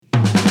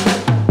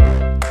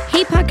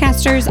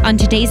podcasters, on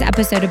today's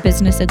episode of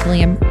Business of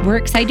Glam, we're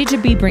excited to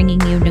be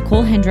bringing you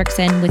Nicole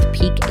Hendrickson with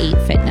Peak 8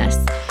 Fitness.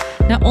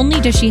 Not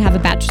only does she have a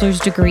bachelor's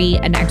degree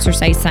in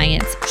exercise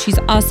science, she's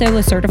also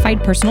a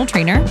certified personal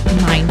trainer,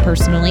 mine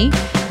personally,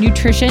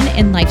 nutrition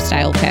and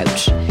lifestyle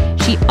coach.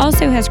 She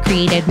also has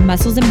created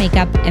Muscles and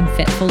Makeup and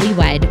Fit Fully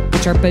Wed,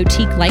 which are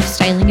boutique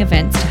lifestyling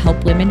events to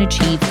help women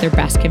achieve their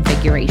best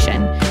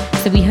configuration.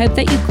 So we hope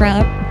that you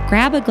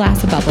grab a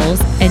glass of bubbles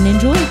and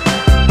enjoy.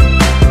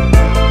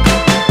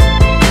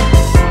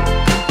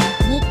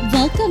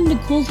 Welcome,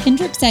 Nicole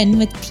Hendrickson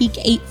with Peak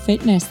 8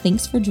 Fitness.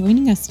 Thanks for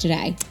joining us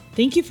today.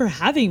 Thank you for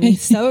having me.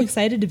 So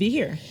excited to be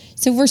here.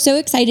 So we're so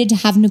excited to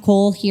have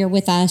Nicole here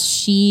with us.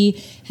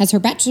 She has her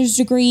bachelor's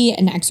degree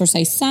in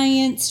exercise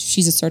science.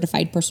 She's a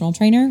certified personal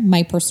trainer,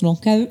 my personal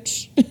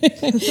coach.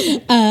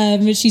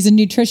 She's a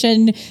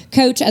nutrition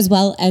coach as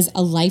well as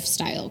a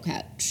lifestyle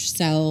coach.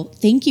 So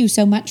thank you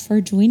so much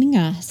for joining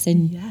us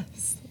and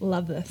yes,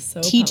 love this.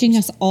 So teaching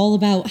us all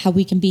about how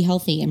we can be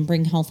healthy and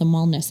bring health and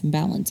wellness and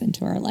balance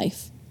into our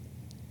life.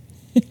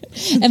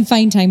 And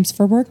find times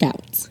for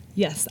workouts.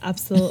 Yes,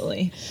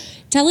 absolutely.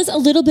 Tell us a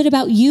little bit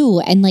about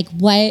you and like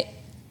what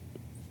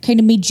kind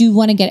of made you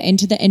want to get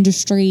into the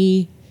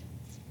industry.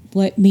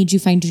 What made you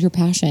find your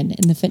passion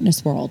in the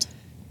fitness world?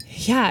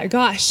 Yeah,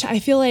 gosh, I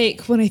feel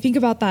like when I think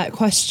about that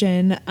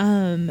question,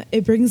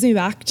 it brings me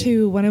back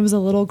to when I was a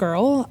little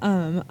girl.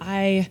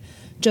 I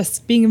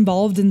just being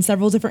involved in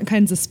several different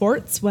kinds of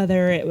sports,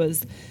 whether it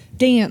was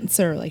dance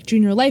or like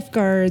junior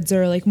lifeguards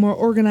or like more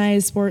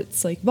organized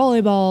sports like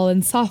volleyball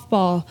and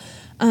softball.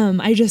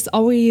 I just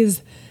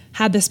always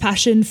had this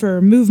passion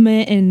for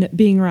movement and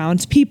being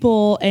around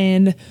people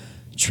and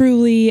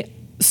truly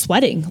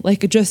sweating,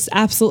 like just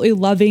absolutely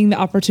loving the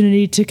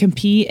opportunity to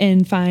compete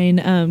and find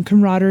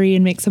camaraderie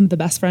and make some of the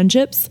best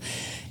friendships.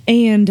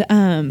 And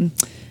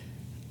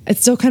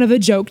it's still kind of a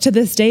joke to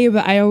this day,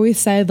 but I always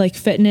said like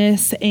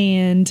fitness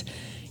and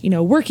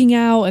working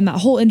out and that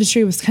whole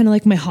industry was kind of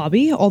like my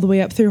hobby all the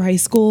way up through high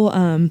school.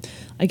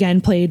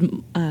 Again, played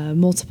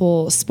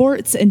multiple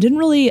sports and didn't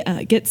really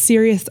get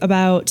serious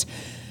about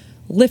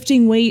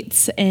lifting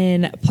weights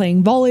and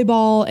playing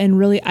volleyball and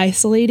really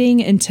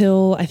isolating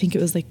until I think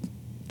it was like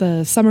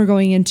the summer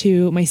going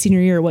into my senior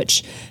year,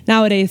 which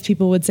nowadays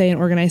people would say in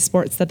organized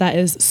sports that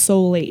is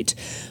so late.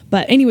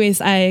 But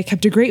anyways, I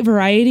kept a great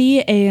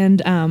variety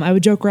and I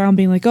would joke around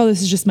being like, oh,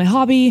 this is just my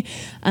hobby.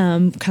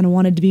 Kind of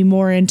wanted to be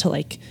more into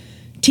like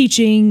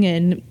teaching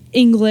and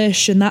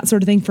English and that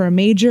sort of thing for a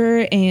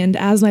major. And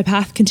as my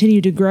path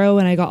continued to grow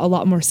and I got a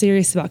lot more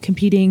serious about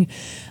competing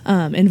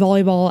in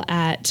volleyball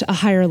at a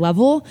higher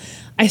level,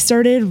 I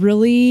started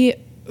really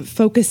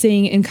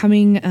focusing and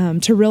coming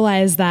to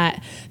realize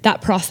that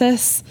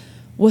process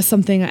was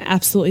something I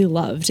absolutely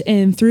loved.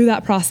 And through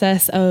that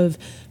process of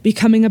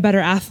becoming a better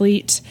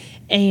athlete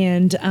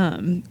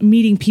and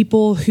meeting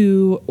people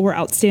who were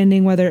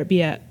outstanding, whether it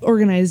be at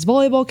organized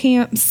volleyball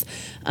camps,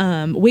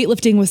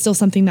 weightlifting was still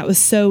something that was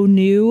so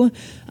new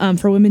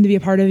for women to be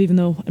a part of, even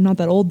though I'm not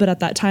that old, but at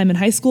that time in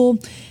high school.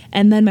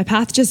 And then my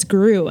path just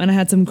grew and I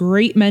had some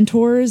great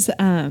mentors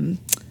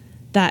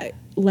that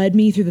led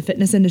me through the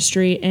fitness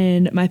industry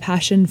and my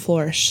passion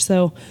flourished.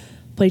 So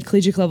played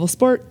collegiate level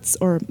sports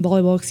or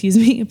volleyball,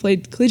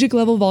 played collegiate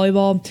level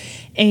volleyball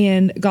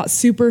and got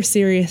super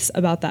serious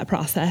about that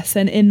process.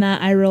 And in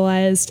that, I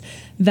realized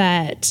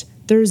that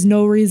there's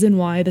no reason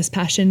why this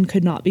passion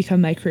could not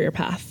become my career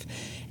path.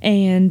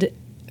 And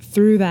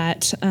through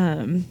that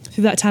time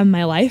in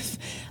my life,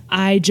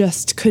 I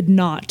just could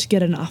not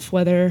get enough,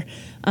 whether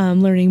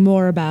learning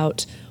more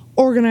about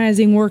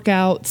organizing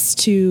workouts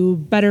to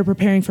better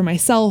preparing for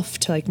myself,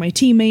 to like my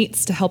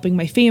teammates, to helping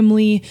my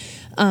family,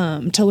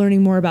 to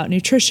learning more about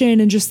nutrition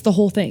and just the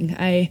whole thing.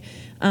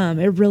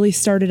 It really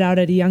started out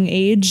at a young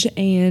age,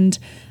 and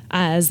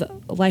as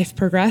life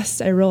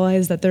progressed, I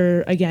realized that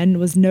there again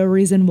was no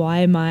reason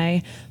why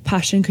my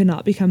passion could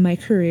not become my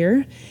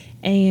career.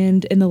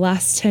 And in the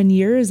last 10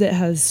 years, it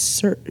has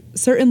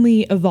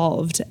certainly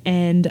evolved.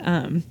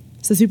 And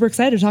so super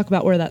excited to talk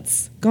about where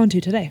that's gone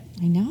to today.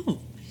 I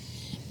know.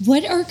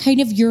 What are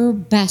kind of your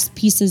best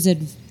pieces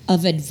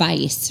of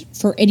advice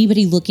for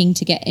anybody looking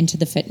to get into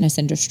the fitness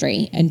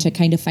industry and to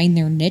kind of find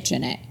their niche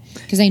in it?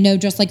 Because I know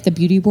just like the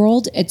beauty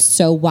world, it's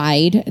so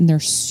wide and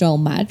there's so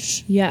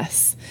much.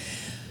 Yes.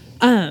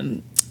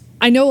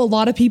 I know a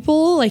lot of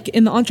people like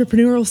in the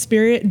entrepreneurial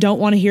spirit don't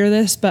want to hear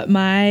this, but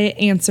my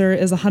answer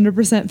is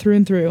 100% through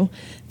and through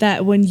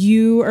that when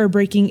you are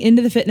breaking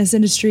into the fitness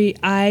industry,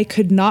 I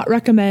could not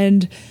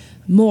recommend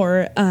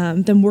more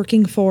than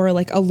working for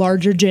like a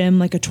larger gym,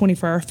 like a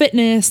 24-hour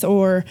fitness,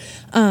 or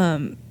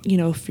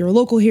if you're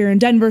local here in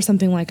Denver,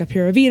 something like a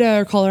Pura Vida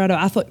or Colorado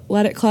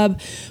Athletic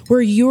Club,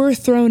 where you're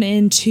thrown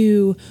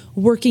into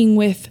working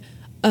with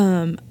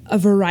a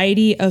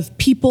variety of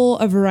people,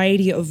 a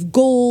variety of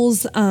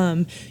goals.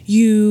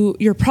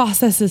 Your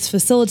process is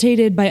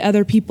facilitated by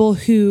other people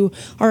who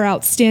are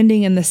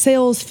outstanding in the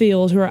sales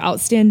field, who are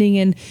outstanding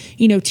in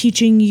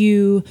teaching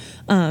you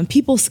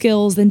people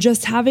skills, and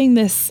just having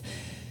this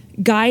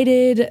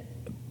guided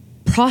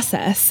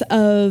process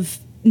of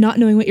not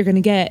knowing what you're going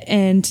to get.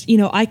 And,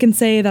 I can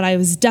say that I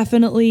was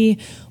definitely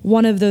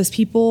one of those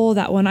people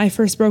that when I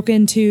first broke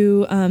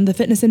into the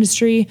fitness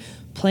industry,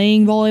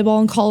 playing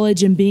volleyball in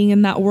college and being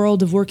in that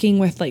world of working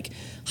with like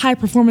high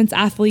performance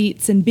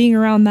athletes and being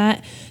around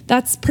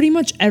that's pretty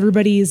much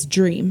everybody's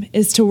dream,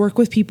 is to work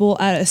with people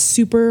at a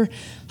super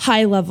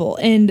high level.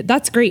 And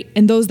that's great.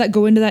 And those that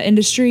go into that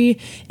industry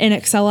and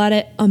excel at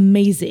it,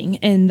 amazing,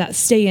 and that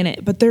stay in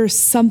it. But there's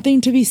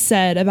something to be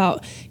said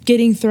about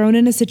getting thrown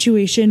in a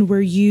situation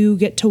where you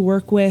get to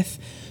work with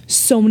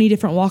so many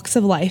different walks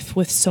of life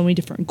with so many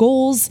different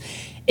goals.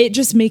 It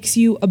just makes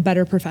you a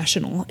better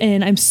professional.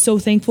 And I'm so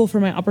thankful for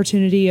my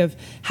opportunity of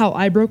how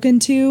I broke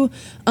into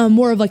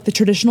more of like the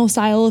traditional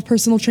style of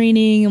personal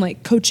training and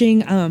like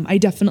coaching. I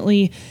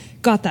definitely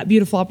got that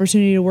beautiful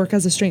opportunity to work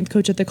as a strength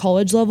coach at the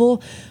college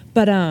level.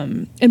 But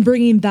and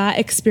bringing that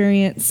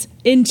experience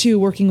into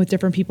working with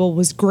different people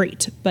was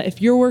great. But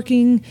if you're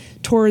working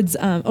towards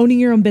owning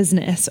your own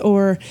business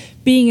or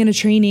being in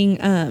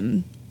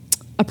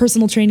a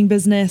personal training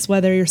business,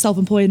 whether you're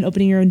self-employed and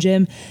opening your own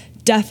gym,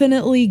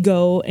 definitely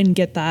go and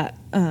get that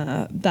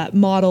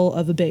model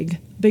of a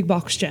big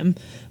box gym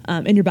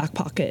in your back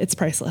pocket. It's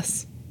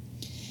priceless.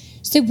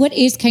 So what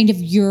is kind of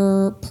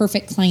your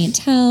perfect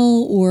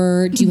clientele,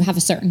 or do you have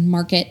a certain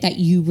market that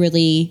you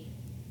really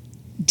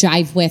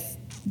jive with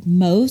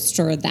most,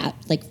 or that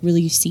like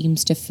really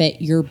seems to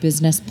fit your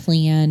business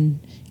plan,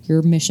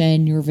 your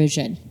mission, your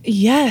vision?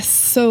 Yes.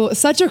 So it's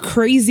such a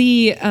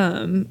crazy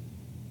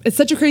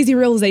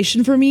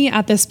realization for me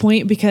at this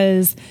point,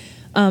 because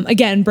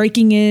again,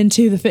 breaking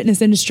into the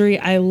fitness industry,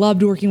 I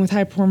loved working with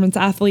high performance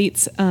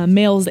athletes,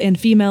 males and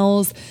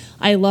females.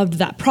 I loved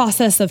that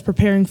process of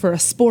preparing for a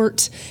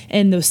sport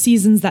and those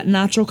seasons, that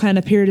natural kind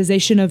of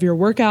periodization of your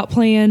workout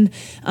plan,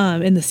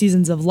 in the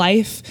seasons of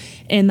life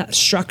and that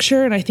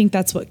structure. And I think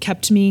that's what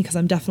kept me, because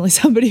I'm definitely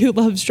somebody who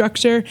loves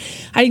structure.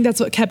 I think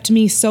that's what kept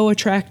me so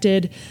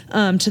attracted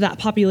to that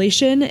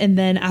population. And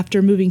then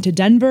after moving to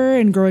Denver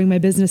and growing my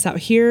business out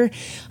here,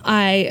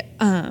 I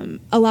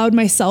allowed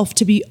myself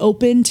to be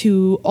open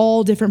to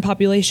all different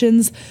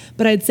populations.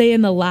 But I'd say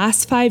in the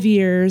last 5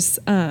 years,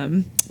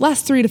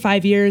 last 3 to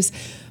 5 years,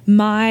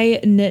 my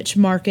niche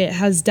market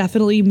has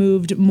definitely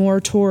moved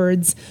more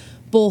towards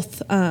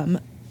both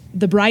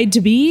the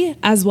bride-to-be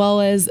as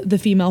well as the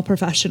female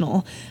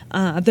professional.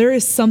 There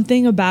is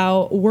something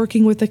about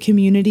working with a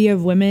community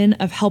of women,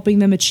 of helping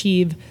them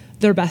achieve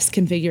their best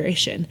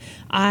configuration.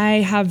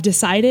 I have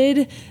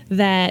decided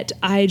that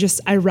I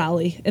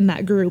rally in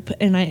that group,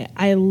 and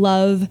I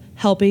love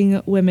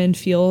helping women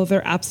feel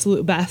their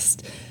absolute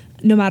best,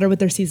 no matter what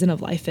their season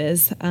of life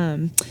is.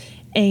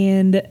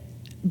 And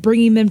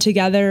bringing them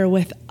together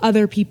with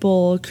other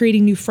people,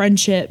 creating new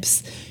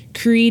friendships,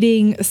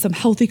 creating some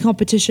healthy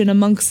competition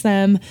amongst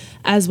them,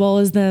 as well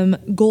as them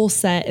goal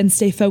set and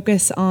stay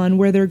focused on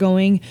where they're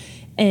going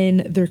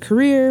in their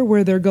career,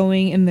 where they're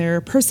going in their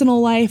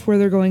personal life, where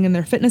they're going in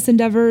their fitness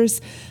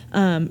endeavors.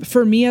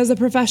 For me as a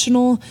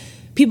professional,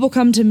 people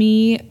come to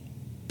me,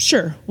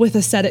 sure, with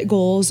aesthetic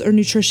goals or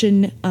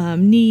nutrition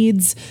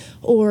needs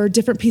or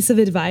different piece of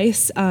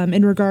advice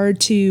in regard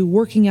to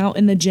working out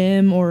in the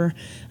gym or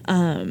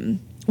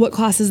what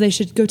classes they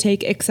should go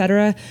take,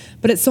 etc.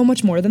 But it's so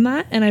much more than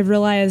that. And I've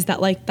realized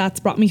that that's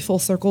brought me full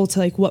circle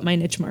to what my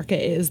niche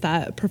market is,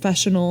 that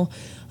professional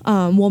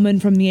woman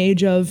from the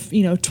age of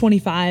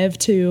 25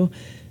 to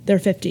their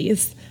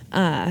 50s.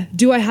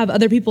 Do I have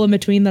other people in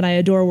between that I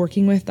adore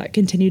working with that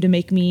continue to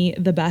make me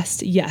the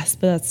best? Yes,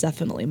 but that's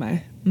definitely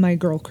my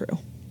girl crew.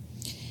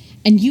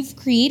 And you've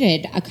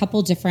created a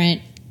couple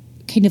different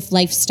kind of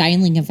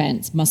lifestyling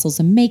events, Muscles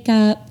and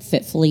Makeup,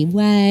 Fitfully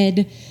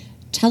Wed.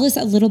 Tell us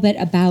a little bit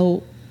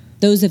about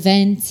those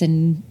events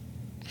and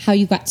how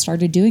you got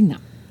started doing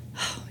them.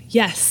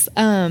 Yes.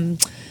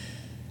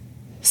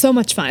 So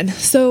much fun.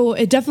 So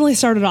it definitely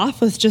started off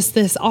with just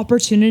this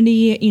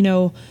opportunity,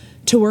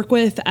 to work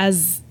with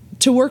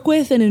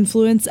and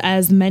influence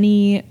as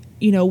many,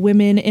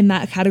 women in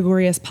that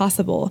category as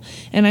possible.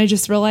 And I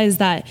just realized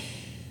that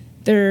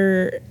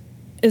there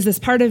is this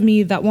part of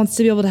me that wants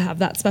to be able to have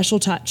that special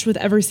touch with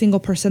every single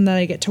person that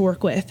I get to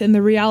work with. And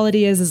the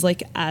reality is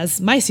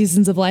as my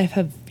seasons of life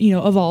have,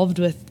 evolved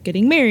with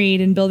getting married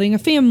and building a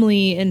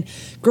family and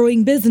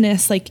growing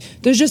business,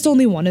 there's just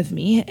only one of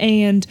me.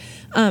 And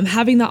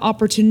having that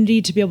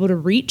opportunity to be able to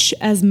reach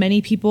as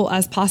many people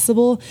as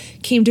possible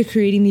came to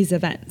creating these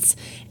events.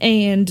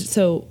 And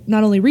so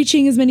not only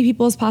reaching as many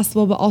people as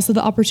possible, but also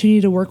the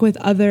opportunity to work with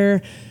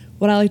other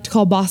what I like to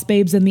call boss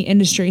babes in the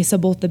industry. So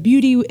both the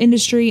beauty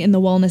industry and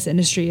the wellness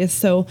industry.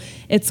 So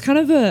it's kind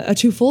of a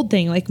twofold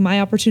thing, my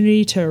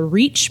opportunity to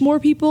reach more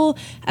people,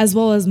 as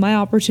well as my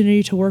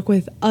opportunity to work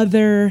with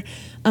other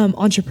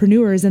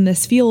entrepreneurs in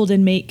this field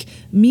and make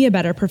me a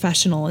better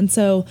professional. And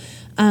so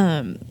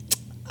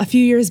a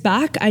few years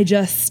back, I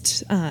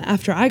just,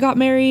 after I got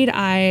married,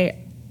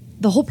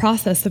 the whole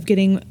process of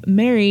getting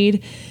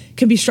married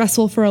can be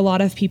stressful for a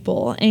lot of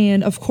people.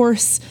 And of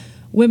course,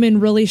 women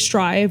really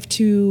strive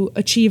to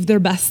achieve their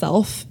best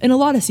self in a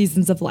lot of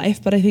seasons of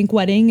life, but I think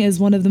wedding is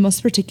one of the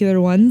most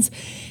particular ones.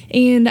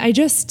 And I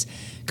just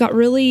got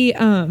really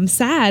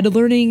sad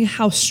learning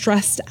how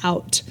stressed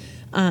out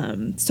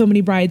so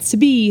many brides to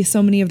be,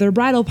 so many of their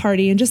bridal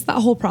party, and just that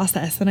whole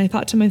process. And I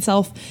thought to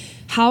myself,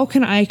 how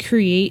can I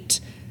create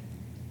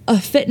a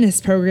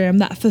fitness program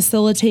that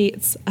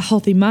facilitates a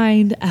healthy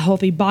mind, a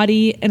healthy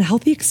body, and a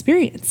healthy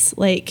experience?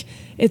 Like,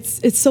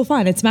 it's so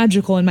fun. It's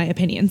magical in my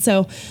opinion.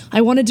 So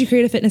I wanted to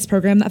create a fitness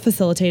program that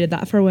facilitated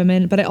that for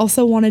women, but I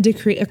also wanted to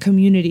create a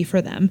community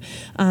for them.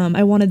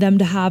 I wanted them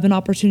to have an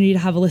opportunity to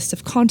have a list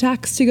of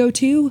contacts to go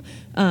to,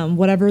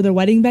 whatever their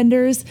wedding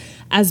vendors,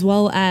 as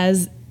well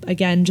as,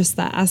 again, just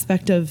that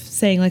aspect of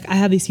saying, like, I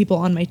have these people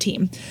on my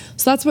team.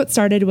 So that's what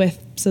started with.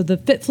 So the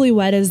Fitfully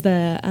Wed is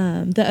the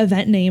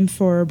event name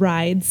for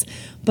brides,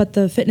 but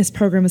the fitness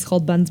program is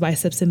called Buns,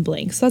 Biceps, and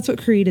Bling. So that's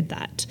what created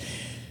that.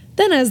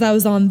 Then as I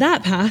was on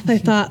that path, I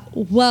thought,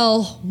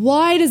 well,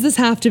 why does this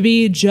have to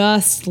be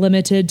just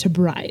limited to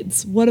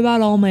brides? What about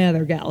all my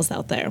other gals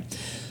out there?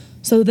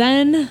 So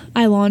then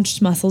I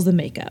launched Muscles and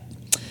Makeup.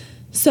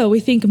 So we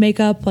think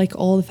makeup, like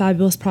all the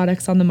fabulous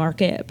products on the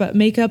market, but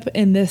makeup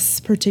in this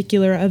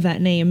particular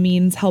event name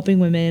means helping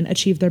women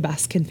achieve their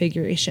best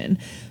configuration.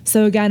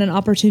 So again, an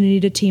opportunity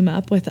to team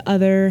up with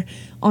other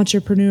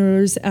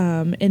entrepreneurs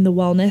in the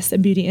wellness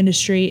and beauty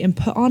industry and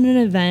put on an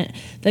event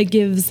that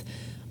gives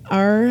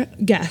our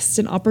guests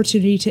an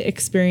opportunity to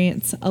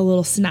experience a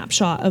little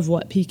snapshot of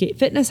what Peak 8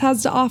 Fitness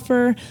has to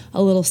offer,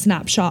 a little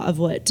snapshot of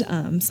what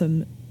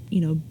some,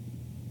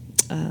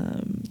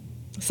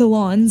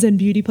 salons and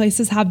beauty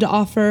places have to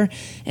offer,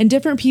 and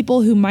different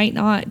people who might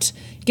not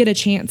get a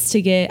chance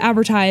to get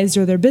advertised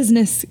or their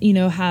business,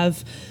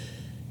 have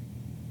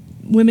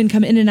women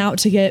come in and out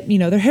to get,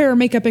 their hair,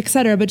 makeup,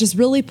 etc., but just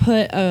really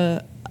put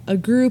a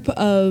group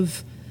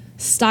of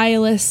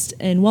stylists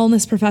and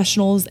wellness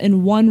professionals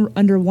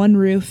under one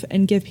roof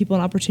and give people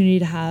an opportunity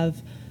to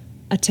have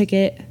a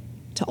ticket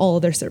to all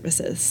of their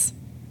services.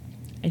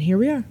 And here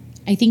we are.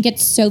 I think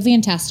it's so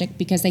fantastic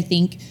because I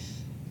think,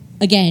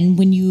 again,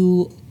 when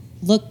you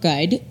look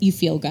good, you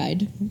feel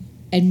good.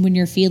 And when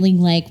you're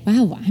feeling like,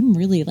 wow, I'm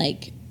really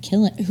like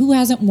killing, who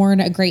hasn't worn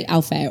a great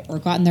outfit or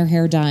gotten their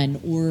hair done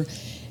or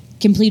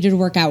completed a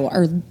workout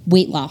or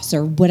weight loss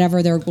or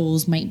whatever their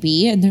goals might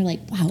be, and they're like,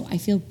 wow, I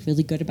feel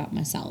really good about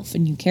myself,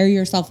 and you carry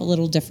yourself a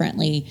little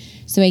differently.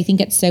 So I think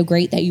it's so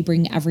great that you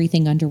bring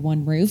everything under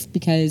one roof,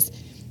 because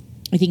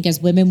I think as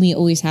women we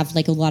always have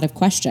like a lot of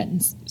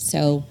questions.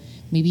 So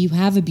maybe you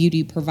have a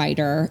beauty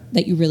provider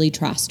that you really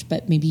trust,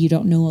 but maybe you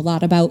don't know a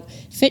lot about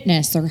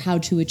fitness or how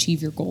to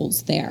achieve your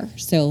goals there.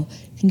 So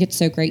I think it's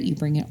so great you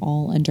bring it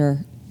all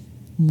under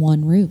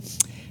one roof.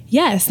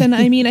 Yes. And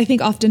I mean, I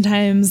think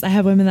oftentimes I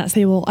have women that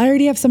say, well, I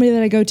already have somebody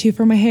that I go to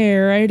for my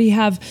hair. I already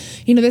have,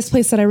 this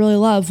place that I really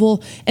love.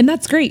 Well, and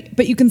that's great,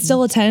 but you can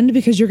still attend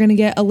because you're going to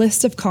get a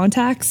list of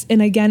contacts.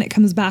 And again, it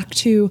comes back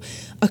to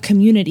a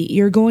community.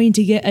 You're going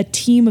to get a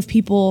team of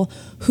people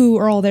who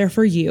are all there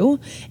for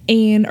you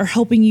and are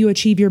helping you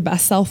achieve your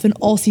best self in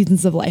all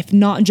seasons of life,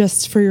 not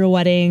just for your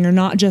wedding or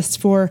not just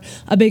for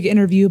a big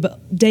interview,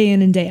 but day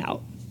in and day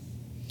out.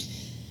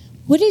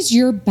 What is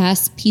your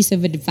best piece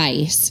of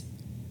advice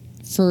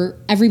for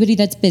everybody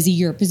that's busy?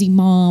 You're a busy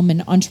mom,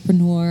 an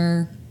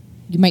entrepreneur.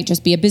 You might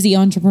just be a busy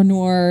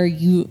entrepreneur.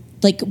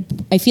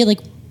 I feel like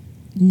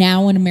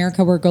now in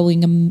America, we're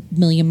going a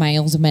million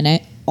miles a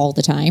minute all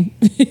the time.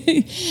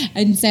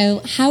 And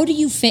so how do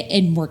you fit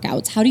in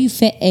workouts? How do you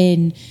fit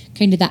in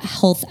kind of that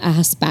health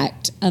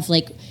aspect of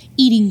like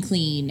eating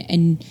clean?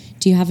 And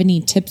do you have any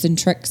tips and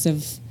tricks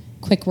of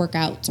quick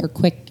workouts or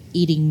quick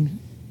eating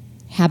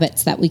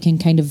habits that we can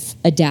kind of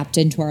adapt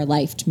into our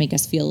life to make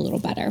us feel a little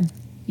better?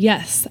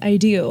 Yes, I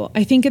do.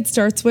 I think it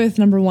starts with,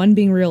 number one,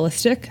 being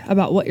realistic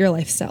about what your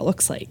lifestyle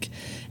looks like.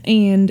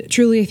 And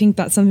truly, I think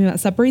that's something that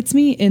separates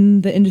me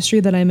in the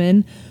industry that I'm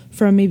in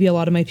from maybe a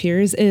lot of my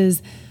peers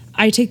is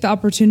I take the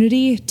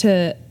opportunity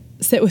to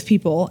sit with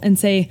people and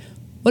say,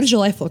 what does your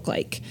life look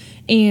like?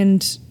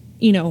 And,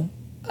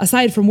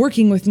 aside from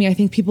working with me, I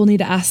think people need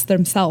to ask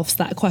themselves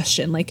that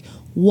question. Like,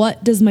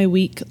 what does my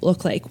week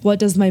look like? What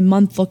does my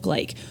month look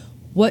like?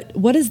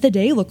 What does the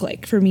day look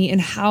like for me,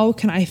 and how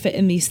can I fit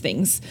in these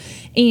things?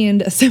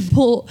 And a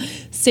simple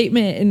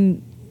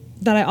statement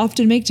that I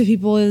often make to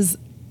people is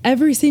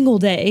every single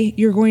day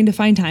you're going to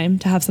find time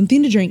to have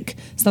something to drink,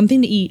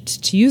 something to eat,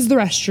 to use the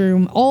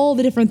restroom, all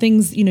the different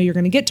things, you're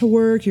going to get to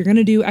work, you're going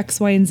to do X,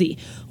 Y, and Z,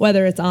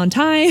 whether it's on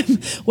time,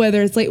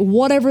 whether it's late,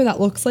 whatever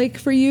that looks like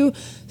for you,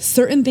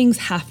 certain things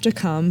have to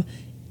come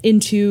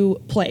into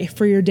play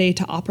for your day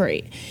to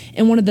operate.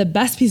 And one of the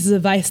best pieces of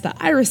advice that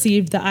I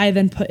received that I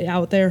then put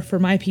out there for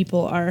my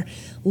people are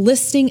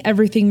listing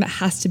everything that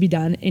has to be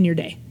done in your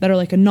day that are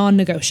like a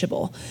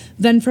non-negotiable.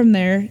 Then from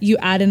there, you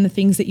add in the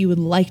things that you would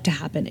like to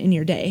happen in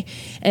your day.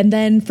 And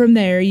then from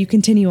there, you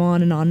continue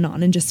on and on and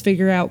on and just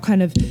figure out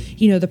kind of,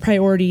 the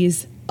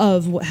priorities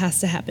of what has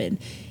to happen.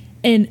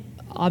 And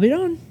I'll be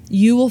done.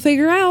 You will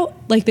figure out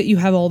like that you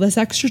have all this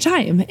extra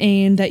time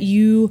and that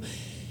you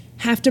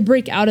have to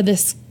break out of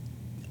this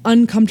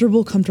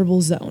uncomfortable,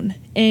 comfortable zone.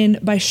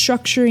 And by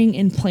structuring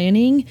and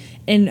planning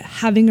and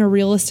having a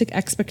realistic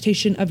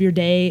expectation of your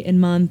day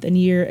and month and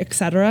year,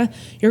 etc.,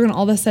 you're going to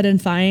all of a sudden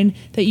find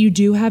that you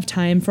do have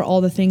time for all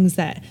the things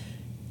that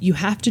you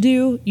have to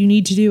do, you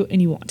need to do,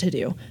 and you want to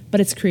do.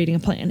 But it's creating a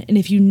plan. And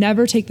if you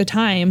never take the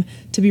time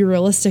to be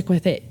realistic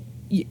with it,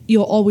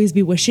 you'll always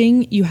be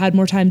wishing you had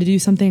more time to do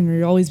something, or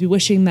you'll always be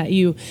wishing that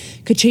you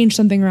could change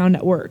something around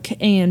at work.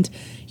 And,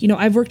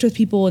 I've worked with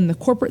people in the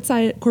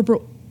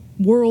corporate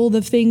world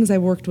of things.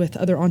 I've worked with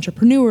other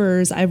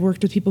entrepreneurs. I've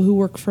worked with people who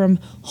work from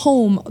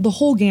home, the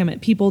whole gamut,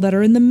 people that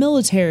are in the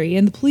military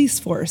and the police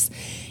force.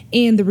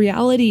 And the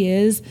reality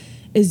is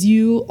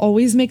you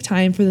always make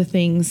time for the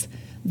things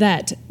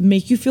that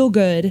make you feel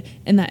good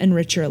and that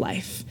enrich your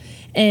life.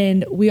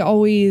 And we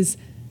always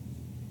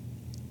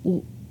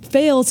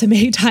fail to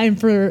make time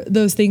for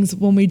those things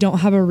when we don't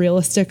have a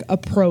realistic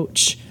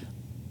approach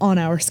on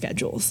our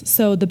schedules.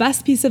 So the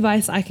best piece of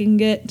advice I can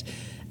get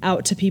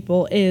out to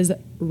people is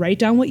write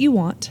down what you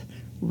want,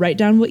 write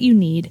down what you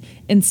need,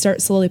 and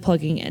start slowly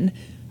plugging in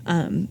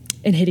and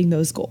hitting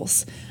those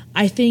goals.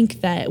 I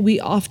think that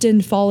we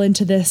often fall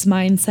into this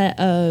mindset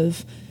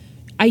of,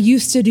 I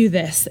used to do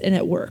this and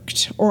it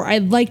worked, or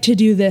I'd like to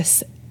do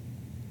this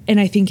and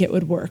I think it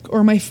would work,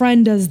 or my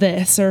friend does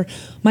this, or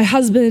my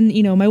husband,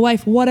 my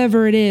wife,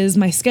 whatever it is,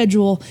 my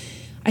schedule.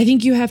 I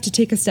think you have to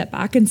take a step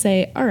back and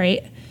say, all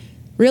right,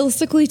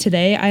 realistically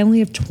today, I only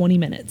have 20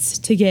 minutes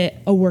to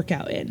get a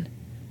workout in.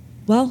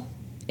 Well,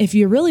 if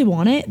you really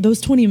want it,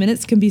 those 20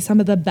 minutes can be some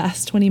of the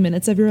best 20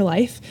 minutes of your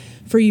life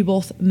for you,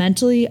 both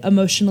mentally,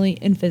 emotionally,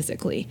 and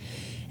physically.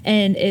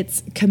 And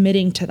it's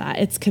committing to that.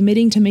 It's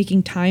committing to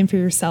making time for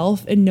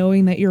yourself and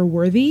knowing that you're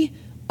worthy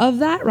of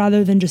that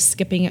rather than just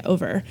skipping it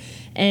over.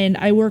 And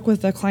I work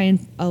with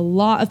a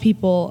lot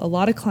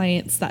of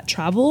clients that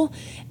travel,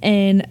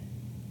 and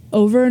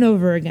over and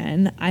over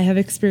again, I have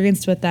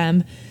experienced with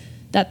them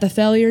that the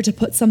failure to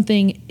put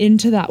something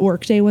into that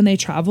workday when they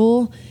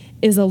travel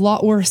is a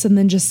lot worse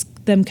than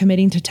just them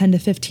committing to 10 to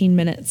 15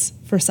 minutes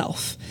for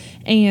self.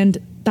 And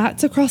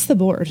that's across the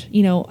board,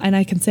 and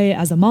I can say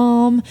as a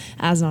mom,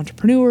 as an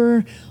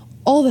entrepreneur,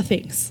 all the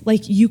things.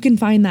 Like, you can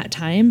find that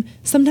time.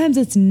 Sometimes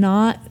it's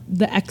not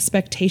the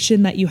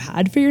expectation that you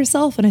had for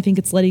yourself, and I think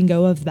it's letting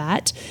go of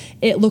that.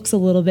 It looks a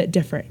little bit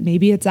different.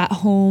 Maybe it's at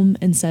home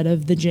instead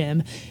of the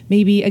gym.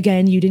 Maybe,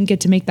 again, you didn't get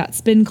to make that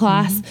spin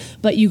class,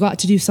 but you got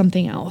to do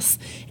something else.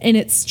 And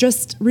it's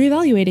just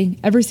reevaluating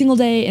every single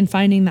day and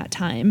finding that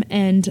time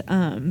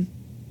and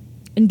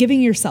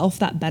giving yourself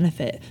that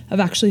benefit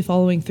of actually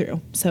following through.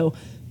 So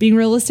being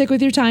realistic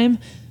with your time,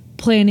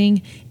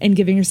 planning, and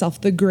giving yourself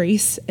the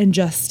grace and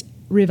just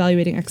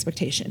reevaluating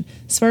expectation.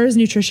 As far as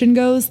nutrition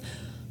goes,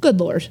 good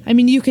Lord. I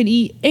mean, you can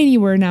eat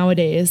anywhere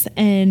nowadays,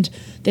 and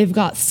they've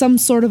got some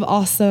sort of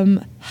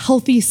awesome,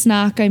 healthy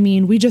snack. I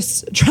mean, we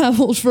just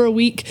traveled for a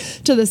week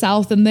to the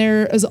South, and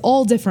there is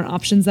all different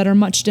options that are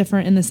much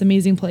different in this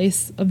amazing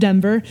place of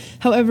Denver.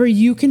 However,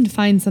 you can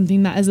find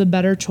something that is a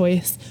better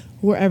choice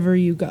wherever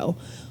you go.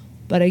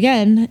 But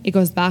again, it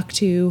goes back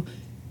to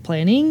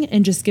planning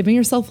and just giving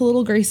yourself a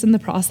little grace in the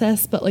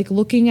process, but like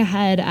looking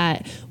ahead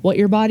at what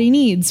your body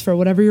needs for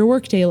whatever your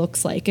workday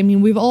looks like. I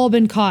mean, we've all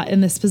been caught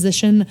in this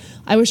position.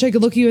 I wish I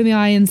could look you in the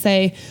eye and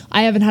say,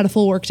 I haven't had a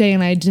full workday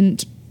and I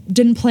didn't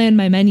plan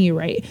my menu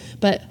right.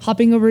 But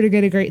hopping over to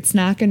get a great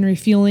snack and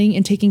refueling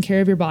and taking care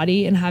of your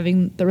body and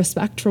having the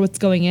respect for what's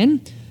going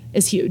in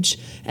is huge.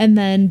 And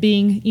then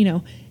being,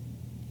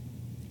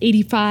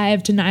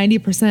 85 to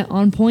 90%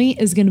 on point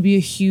is going to be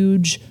a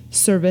huge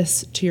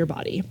service to your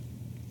body.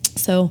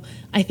 So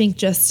I think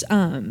just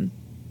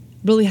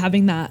really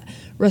having that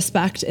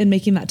respect and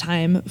making that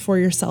time for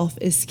yourself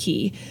is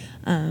key.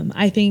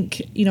 I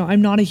think,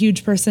 I'm not a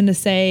huge person to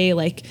say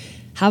like,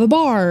 have a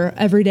bar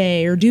every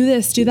day or do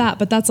this, do that,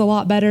 but that's a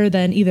lot better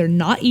than either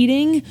not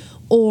eating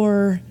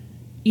or,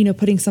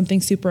 putting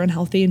something super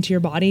unhealthy into your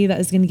body that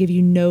is going to give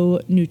you no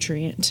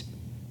nutrient,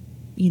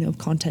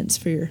 contents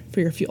for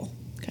your fuel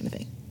kind of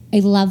thing. I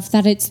love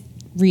that it's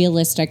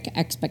realistic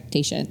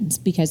expectations,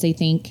 because I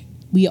think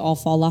we all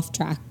fall off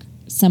track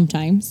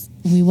sometimes.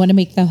 We want to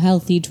make the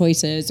healthy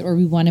choices, or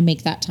we want to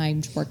make that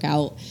time to work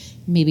out.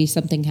 Maybe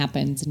something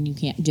happens and you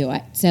can't do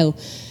it. So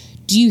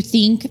do you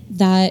think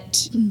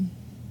that,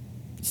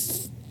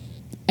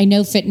 I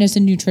know fitness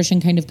and nutrition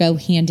kind of go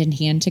hand in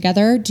hand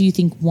together. Do you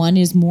think one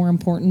is more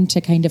important to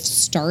kind of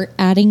start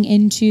adding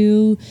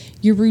into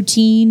your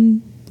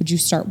routine? Would you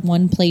start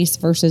one place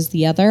versus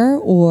the other,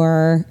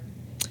 or?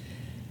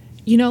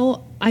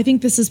 I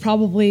think this is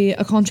probably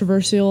a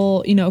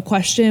controversial,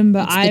 question,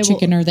 but it's the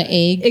chicken or the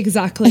egg.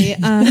 Exactly.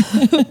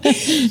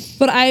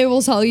 But I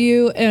will tell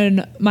you,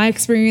 in my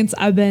experience,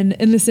 I've been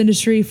in this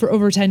industry for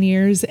over 10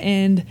 years,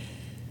 and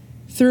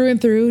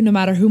through, no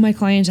matter who my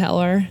clientele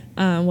are,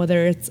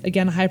 whether it's,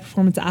 again, a high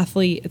performance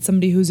athlete, it's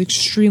somebody who's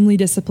extremely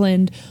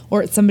disciplined,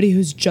 or it's somebody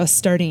who's just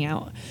starting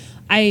out.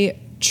 I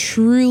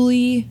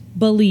truly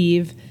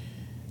believe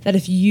that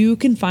if you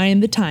can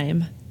find the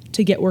time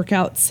to get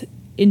workouts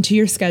into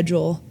your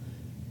schedule,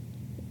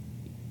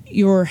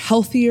 you're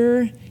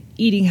healthier,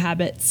 eating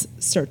habits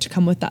start to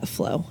come with that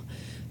flow.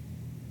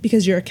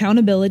 Because your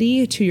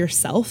accountability to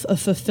yourself of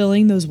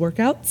fulfilling those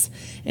workouts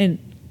and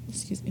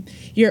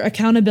your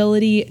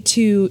accountability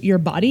to your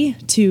body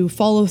to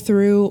follow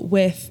through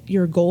with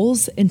your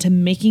goals and to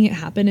making it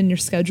happen in your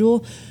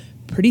schedule,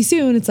 pretty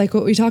soon, it's like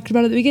what we talked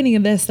about at the beginning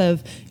of this,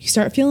 of you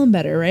start feeling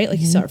better, right?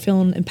 Like you start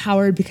feeling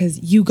empowered because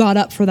you got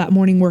up for that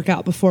morning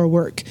workout before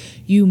work.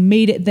 You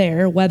made it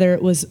there, whether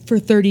it was for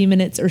 30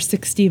 minutes or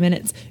 60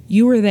 minutes,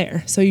 you were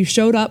there. So you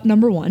showed up,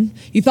 number one,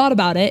 you thought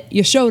about it,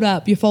 you showed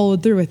up, you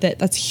followed through with it.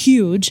 That's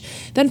huge.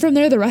 Then from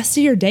there, the rest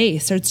of your day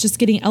starts just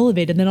getting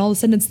elevated. Then all of a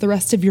sudden it's the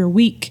rest of your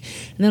week.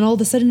 And then all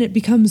of a sudden it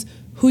becomes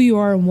who you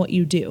are and what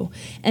you do.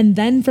 And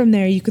then from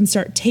there, you can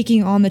start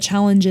taking on the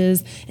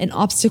challenges and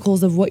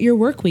obstacles of what your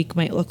work week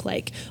might look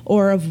like,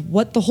 or of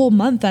what the whole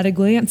month at a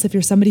glance, if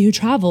you're somebody who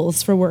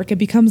travels for work, it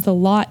becomes a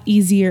lot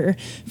easier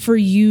for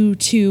you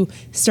to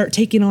start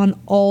taking on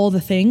all the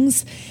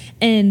things.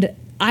 And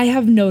I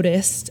have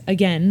noticed,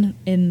 again,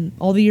 in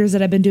all the years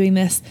that I've been doing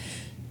this,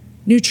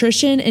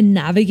 nutrition and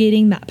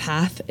navigating that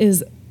path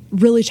is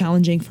really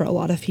challenging for a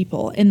lot of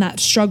people. And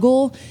that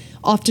struggle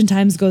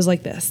oftentimes goes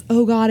like this.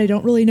 Oh God, I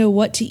don't really know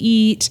what to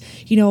eat.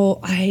 You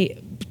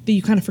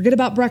kind of forget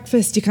about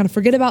breakfast, you kind of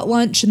forget about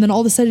lunch, and then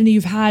all of a sudden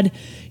you've had,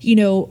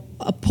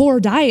 a poor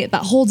diet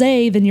that whole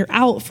day, then you're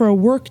out for a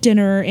work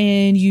dinner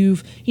and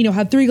you've,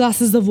 had 3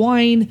 glasses of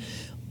wine,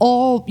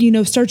 all,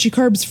 starchy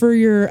carbs for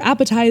your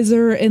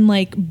appetizer, and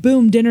like,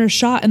 boom, dinner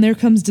shot, and there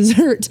comes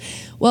dessert.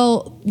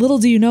 Well, little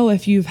do you know,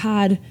 if you've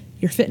had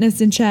your fitness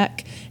in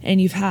check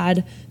and you've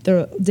had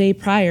the day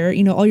prior,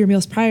 all your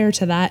meals prior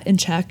to that in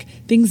check,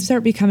 things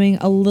start becoming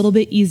a little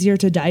bit easier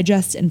to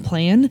digest and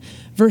plan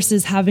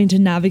versus having to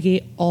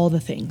navigate all the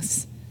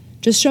things.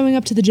 Just showing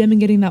up to the gym and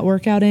getting that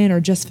workout in,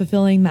 or just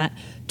fulfilling that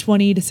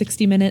 20 to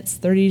 60 minutes,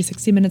 30 to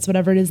 60 minutes,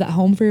 whatever it is at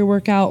home for your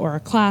workout or a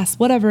class,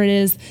 whatever it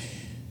is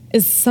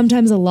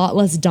sometimes a lot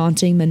less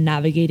daunting than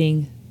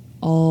navigating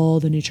all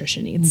the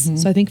nutrition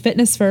needs. So I think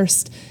fitness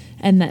first.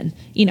 And then,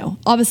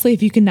 obviously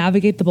if you can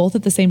navigate the both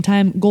at the same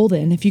time,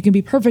 golden. If you can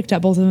be perfect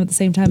at both of them at the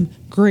same time,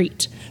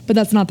 great. But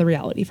that's not the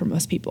reality for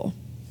most people.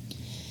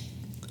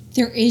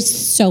 There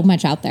is so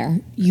much out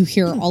there. You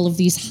hear all of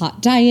these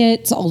hot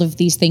diets, all of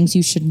these things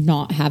you should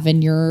not have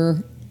in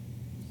your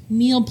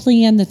meal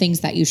plan, the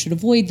things that you should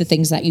avoid, the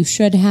things that you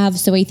should have.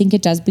 So I think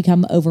it does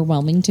become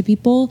overwhelming to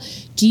people.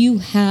 Do you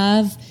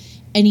have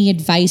any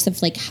advice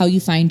of like how you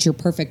find your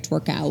perfect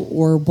workout,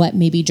 or what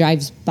maybe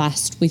drives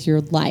best with your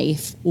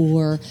life,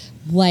 or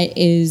what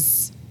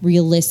is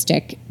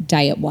realistic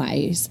diet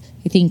wise?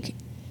 I think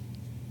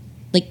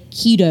like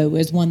keto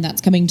is one that's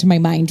coming to my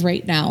mind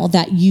right now,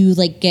 that you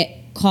like get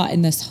caught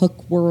in this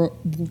hook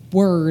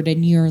word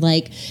and you're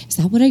like, is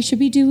that what I should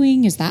be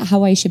doing? Is that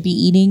how I should be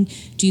eating?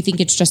 Do you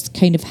think it's just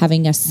kind of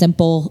having a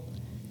simple,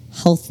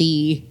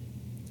 healthy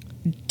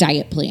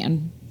diet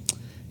plan?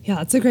 Yeah,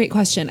 that's a great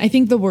question. I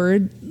think the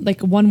word,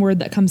 like one word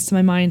that comes to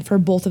my mind for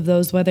both of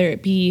those, whether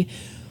it be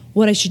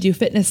what I should do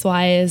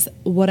fitness-wise,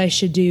 what I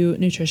should do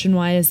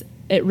nutrition-wise,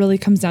 it really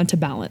comes down to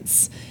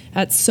balance.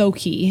 That's so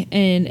key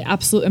and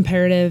absolute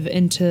imperative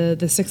into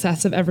the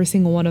success of every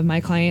single one of my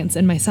clients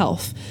and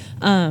myself.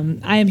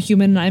 I am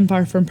human and I'm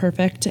far from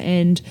perfect.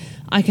 And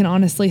I can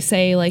honestly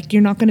say, like,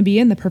 you're not going to be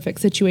in the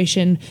perfect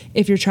situation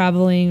if you're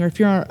traveling, or if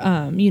you're,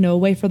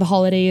 away for the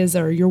holidays,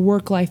 or your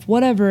work life,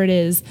 whatever it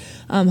is,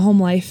 home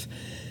life.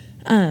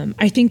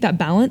 I think that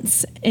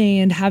balance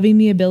and having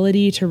the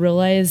ability to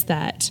realize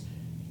that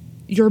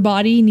your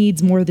body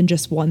needs more than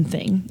just one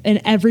thing,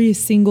 and every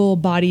single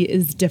body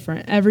is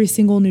different. Every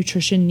single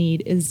nutrition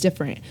need is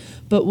different.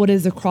 But what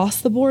is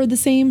across the board the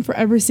same for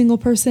every single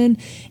person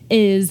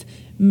is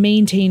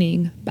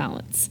maintaining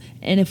balance.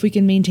 And if we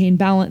can maintain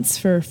balance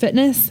for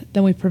fitness,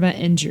 then we prevent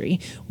injury.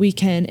 We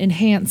can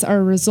enhance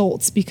our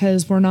results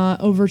because we're not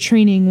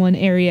overtraining one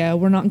area.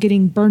 We're not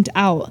getting burnt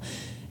out.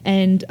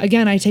 And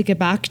again, I take it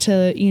back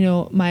to,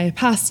 my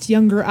past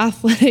younger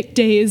athletic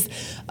days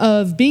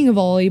of being a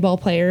volleyball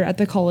player at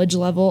the college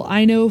level.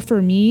 I know for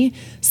me,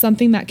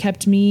 something that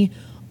kept me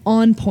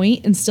on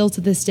point and still to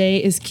this day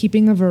is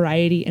keeping a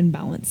variety and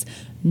balance.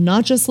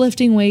 Not just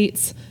lifting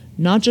weights,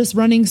 not just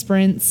running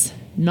sprints,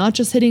 not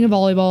just hitting a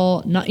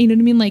volleyball,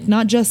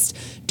 not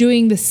just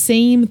doing the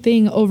same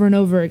thing over and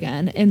over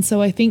again. And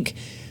so I think,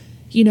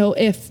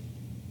 if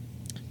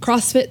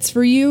CrossFit's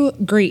for you,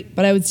 great,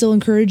 but I would still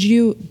encourage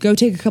you, go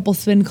take a couple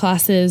spin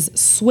classes,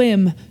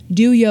 swim,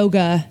 do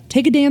yoga,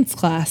 take a dance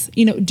class,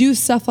 do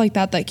stuff like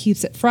that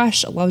keeps it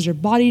fresh, allows your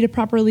body to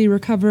properly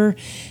recover,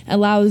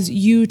 allows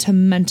you to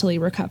mentally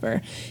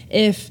recover.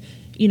 If,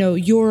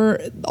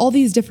 all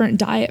these different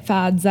diet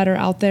fads that are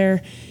out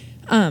there,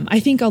 I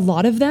think a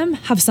lot of them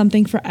have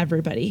something for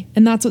everybody.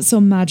 And that's what's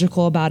so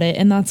magical about it.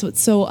 And that's what's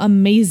so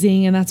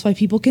amazing. And that's why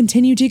people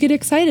continue to get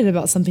excited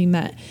about something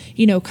that,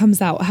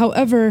 comes out.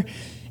 However,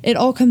 it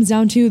all comes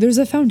down to there's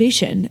a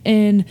foundation,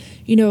 and,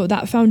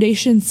 that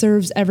foundation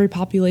serves every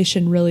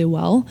population really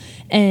well.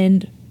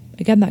 And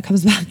again, that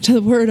comes back to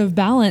the word of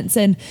balance.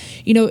 And,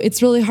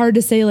 it's really hard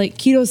to say like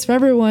keto's for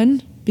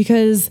everyone,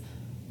 because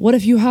what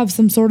if you have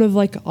some sort of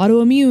like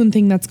autoimmune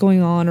thing that's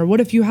going on? Or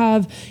what if you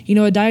have,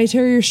 a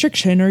dietary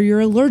restriction or you're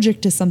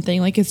allergic to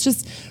something? Like, it's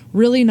just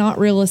really not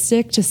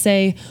realistic to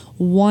say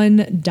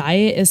one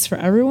diet is for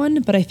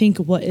everyone. But I think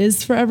what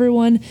is for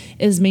everyone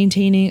is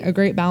maintaining a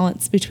great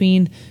balance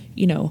between,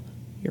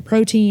 your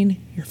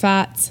protein, your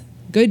fats,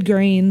 good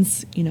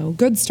grains,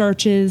 good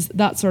starches,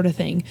 that sort of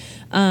thing.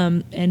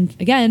 And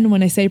again,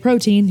 when I say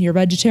protein, you're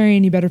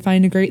vegetarian, you better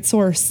find a great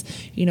source.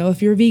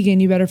 If you're vegan,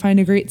 you better find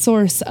a great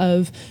source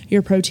of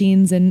your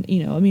proteins and,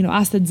 amino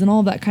acids and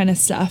all that kind of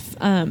stuff.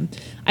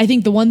 I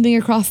think the one thing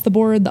across the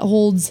board that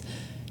holds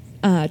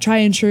try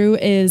and true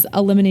is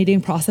eliminating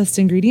processed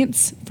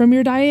ingredients from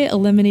your diet,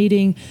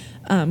 eliminating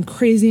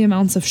crazy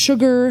amounts of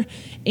sugar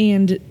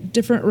and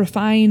different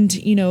refined,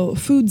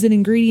 foods and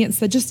ingredients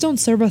that just don't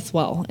serve us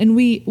well. And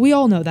we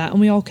all know that, and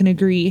we all can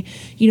agree,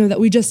 that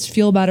we just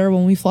feel better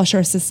when we flush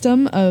our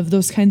system of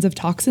those kinds of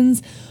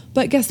toxins.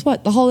 But guess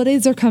what? The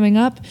holidays are coming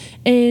up,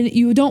 and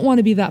you don't want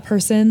to be that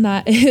person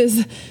that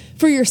is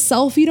for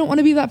yourself. You don't want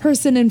to be that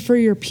person, and for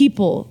your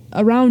people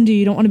around you,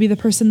 you don't want to be the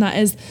person that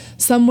is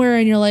somewhere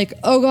and you're like,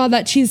 oh God,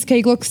 that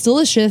cheesecake looks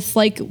delicious.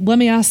 Like, let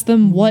me ask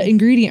them what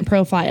ingredient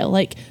profile.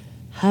 Like,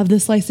 have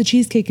this slice of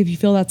cheesecake if you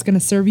feel that's going to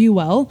serve you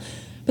well.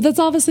 But that's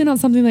obviously not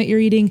something that you're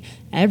eating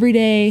every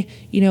day,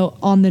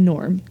 on the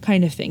norm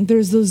kind of thing.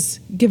 There's those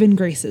given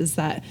graces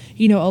that,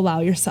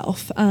 allow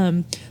yourself.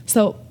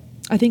 So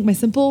I think my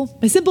simple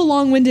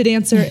long-winded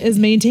answer is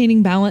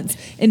maintaining balance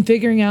and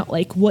figuring out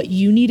like what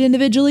you need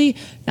individually,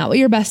 not what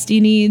your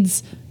bestie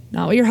needs,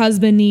 not what your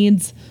husband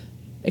needs,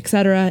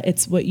 etc.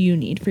 It's what you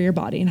need for your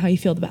body and how you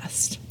feel the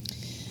best.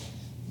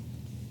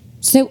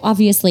 So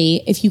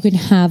obviously, if you can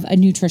have a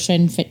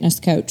nutrition fitness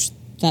coach,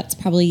 that's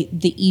probably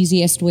the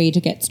easiest way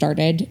to get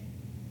started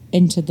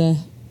into the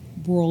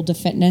world of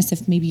fitness.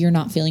 If maybe you're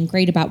not feeling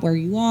great about where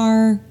you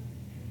are,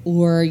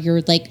 or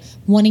you're like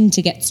wanting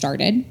to get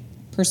started.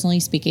 Personally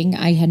speaking,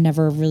 I had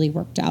never really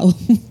worked out.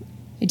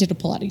 I did a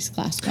Pilates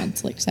class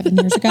once, like 7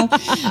 years ago,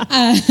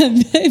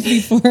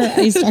 before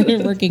I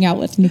started working out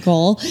with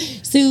Nicole.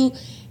 So,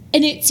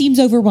 and it seems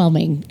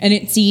overwhelming and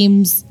it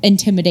seems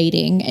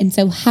intimidating. And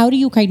so how do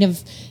you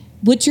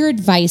what's your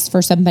advice for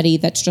somebody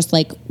that's just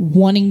like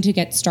wanting to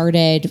get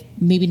started,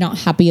 maybe not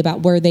happy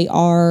about where they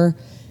are,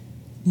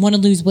 want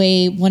to lose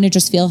weight, want to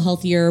just feel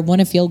healthier, want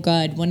to feel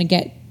good, want to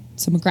get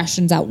some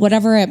aggressions out,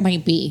 whatever it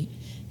might be?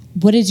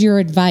 What is your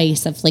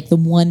advice of like the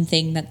one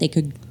thing that they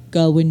could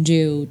go and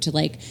do to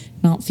like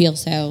not feel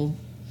so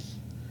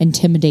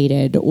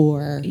intimidated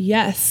or?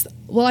 Yes.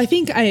 Well, I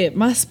think I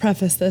must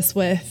preface this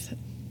with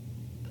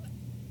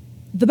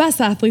the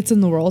best athletes in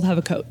the world have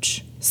a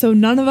coach. So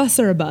none of us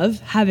are above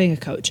having a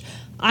coach.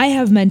 I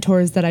have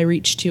mentors that I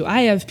reach to.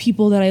 I have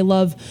people that I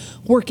love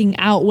working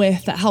out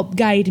with that help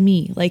guide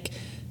me.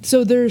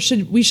 So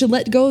we should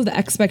let go of the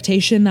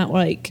expectation that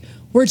like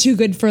we're too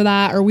good for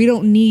that, or we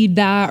don't need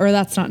that, or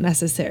that's not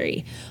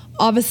necessary.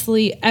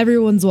 Obviously,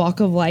 everyone's walk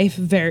of life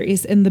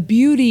varies. And the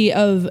beauty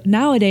of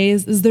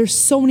nowadays is there's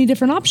so many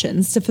different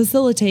options to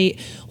facilitate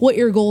what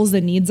your goals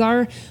and needs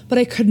are. But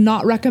I could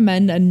not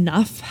recommend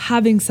enough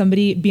having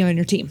somebody be on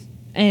your team.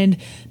 And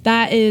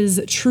that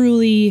is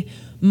truly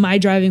my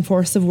driving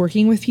force of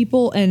working with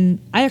people. And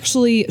I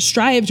actually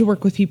strive to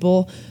work with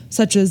people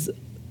such as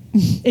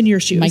in your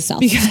shoes.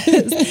 Myself.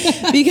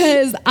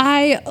 Because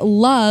I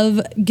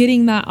love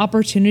getting that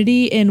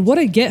opportunity, and what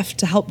a gift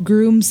to help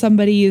groom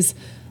somebody's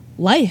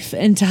life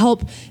and to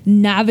help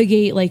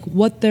navigate like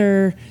what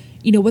their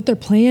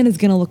plan is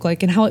going to look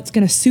like and how it's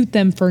going to suit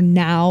them for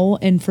now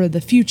and for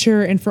the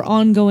future and for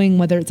ongoing,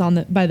 whether it's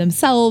by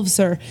themselves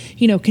or,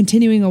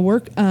 continuing a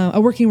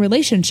working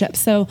relationship.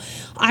 So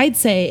I'd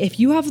say if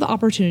you have the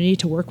opportunity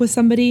to work with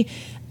somebody,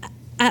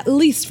 at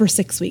least for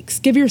 6 weeks,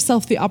 give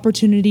yourself the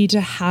opportunity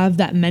to have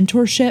that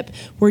mentorship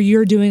where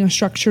you're doing a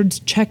structured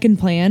check and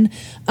plan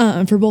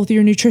for both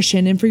your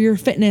nutrition and for your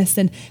fitness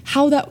and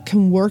how that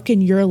can work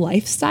in your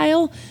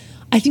lifestyle.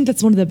 I think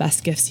that's one of the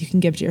best gifts you can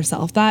give to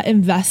yourself. That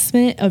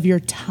investment of your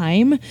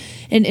time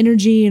and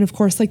energy, and of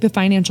course, like the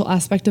financial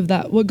aspect of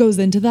that, what goes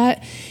into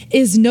that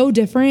is no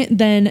different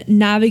than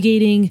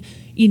navigating,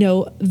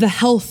 the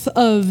health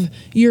of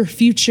your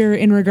future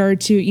in regard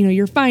to,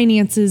 your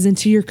finances and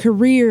to your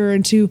career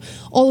and to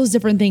all those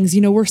different things.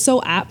 We're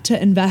so apt to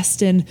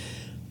invest in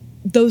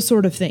those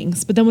sort of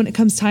things. But then when it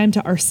comes time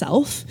to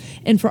ourself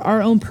and for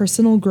our own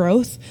personal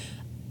growth,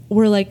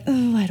 we're like,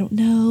 oh, I don't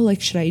know.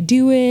 Like, should I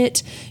do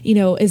it?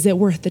 Is it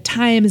worth the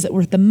time? Is it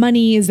worth the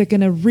money? Is it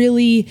going to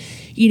really,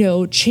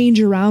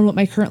 change around what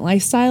my current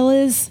lifestyle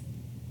is?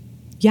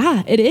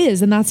 Yeah, it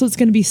is. And that's what's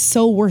going to be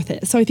so worth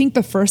it. So I think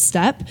the first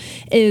step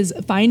is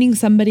finding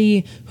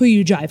somebody who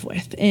you jive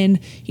with. And,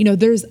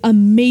 there's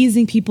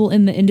amazing people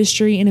in the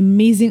industry and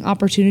amazing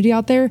opportunity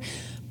out there.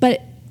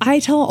 But I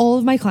tell all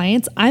of my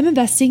clients, I'm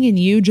investing in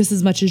you just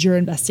as much as you're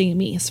investing in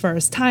me, as far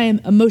as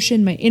time,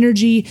 emotion, my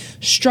energy,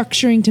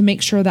 structuring to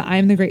make sure that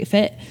I'm the great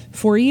fit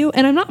for you.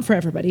 And I'm not for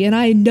everybody. And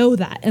I know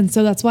that. And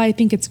so that's why I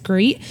think it's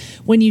great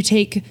when you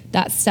take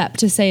that step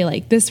to say,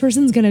 like, this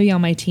person's going to be on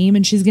my team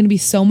and she's going to be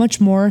so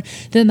much more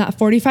than that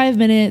 45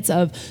 minutes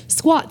of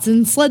squats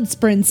and sled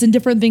sprints and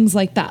different things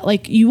like that.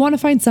 Like, you want to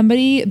find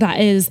somebody that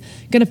is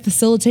going to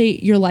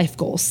facilitate your life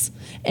goals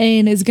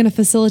and is going to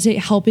facilitate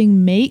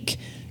helping make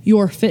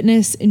your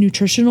fitness and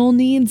nutritional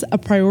needs a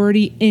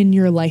priority in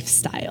your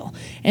lifestyle.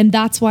 And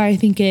that's why I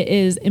think it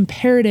is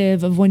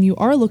imperative of when you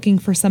are looking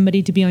for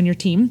somebody to be on your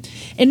team.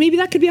 And maybe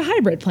that could be a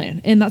hybrid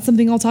plan. And that's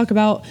something I'll talk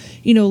about,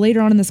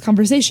 later on in this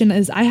conversation,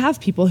 is I have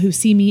people who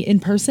see me in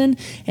person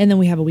and then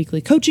we have a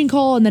weekly coaching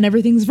call and then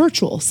everything's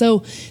virtual.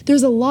 So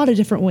there's a lot of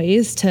different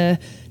ways to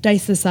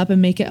dice this up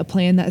and make it a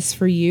plan that's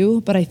for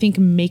you. But I think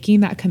making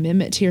that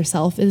commitment to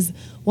yourself is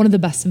one of the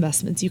best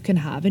investments you can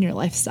have in your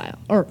lifestyle,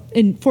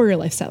 for your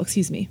lifestyle,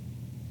 excuse me.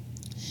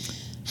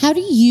 How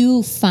do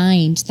you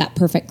find that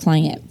perfect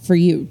client for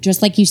you?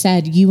 Just like you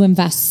said, you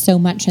invest so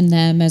much in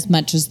them as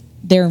much as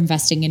they're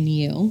investing in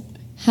you.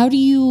 What do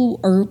you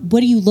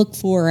look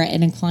for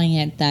in a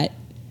client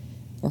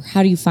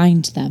how do you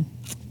find them?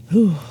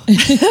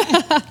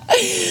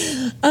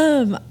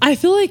 I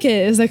feel like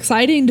it is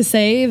exciting to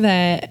say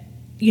that,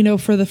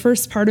 for the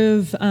first part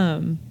of,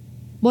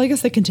 I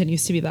guess it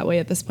continues to be that way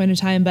at this point in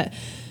time, but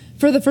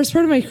for the first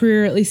part of my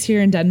career, at least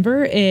here in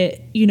Denver,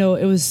 it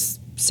was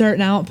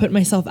starting out, putting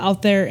myself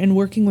out there and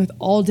working with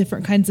all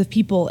different kinds of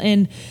people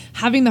and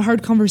having the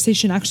hard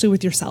conversation actually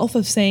with yourself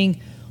of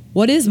saying,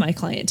 what is my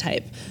client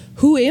type?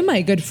 Who am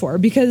I good for?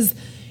 Because,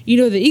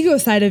 the ego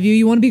side of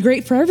you want to be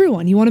great for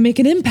everyone. You want to make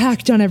an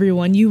impact on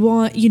everyone. You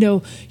want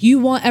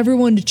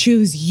everyone to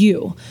choose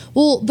you.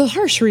 Well, the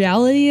harsh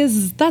reality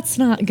is that's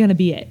not going to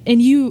be it. And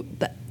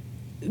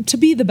to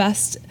be the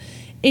best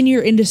in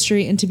your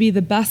industry and to be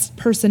the best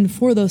person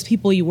for those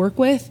people you work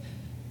with,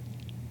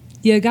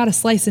 you got to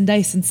slice and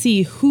dice and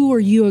see who are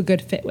you a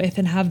good fit with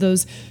and have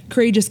those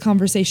courageous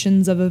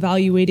conversations of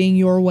evaluating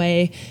your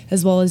way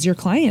as well as your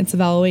clients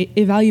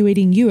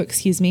evaluating you,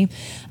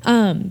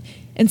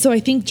 And so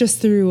I think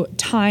just through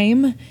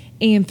time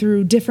and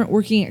through different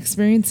working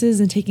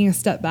experiences and taking a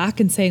step back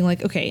and saying,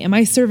 like, okay, am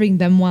I serving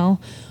them well?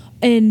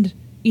 And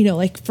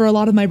for a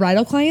lot of my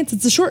bridal clients,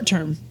 it's a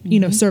short-term,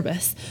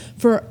 service.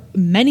 For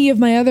many of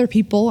my other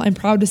people, I'm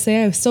proud to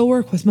say I still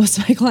work with most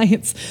of my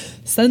clients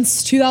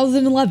since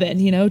 2011,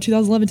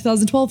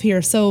 2012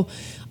 here. So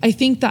I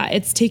think that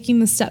it's taking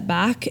the step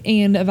back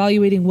and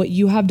evaluating what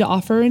you have to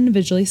offer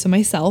individually. So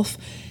myself,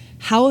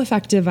 how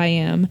effective I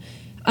am,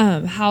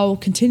 how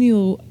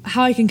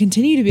I can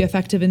continue to be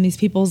effective in these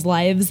people's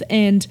lives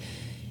and,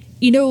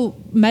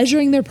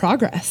 measuring their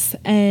progress.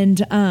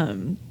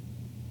 And,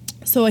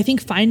 so I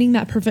think finding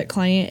that perfect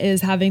client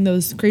is having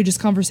those courageous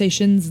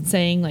conversations and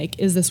saying, like,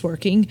 is this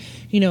working?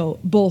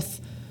 Both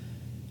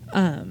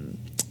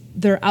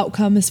their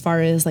outcome as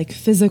far as like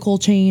physical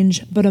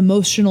change, but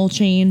emotional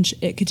change,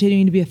 it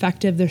continuing to be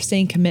effective. They're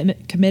staying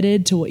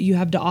committed to what you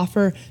have to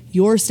offer.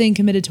 You're staying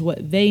committed to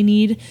what they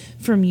need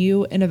from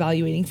you and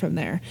evaluating from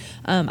there.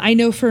 I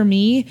know for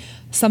me,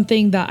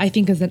 something that I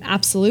think is an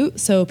absolute.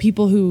 So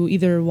people who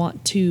either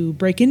want to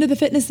break into the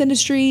fitness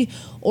industry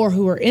or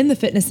who are in the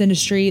fitness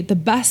industry, the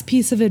best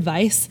piece of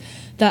advice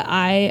that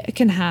I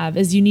can have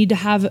is you need to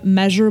have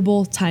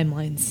measurable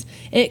timelines.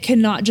 It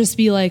cannot just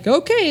be like,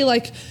 okay,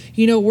 like,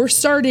 we're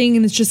starting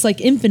and it's just like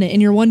infinite. And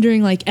you're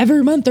wondering, like,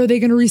 every month, are they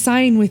going to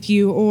re-sign with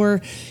you?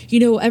 Or,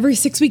 every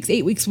 6 weeks,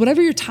 8 weeks,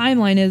 whatever your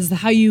timeline is,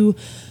 how you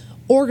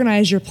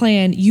organize your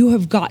plan, you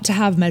have got to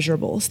have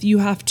measurables. You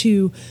have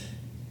to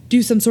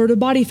do some sort of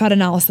body fat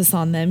analysis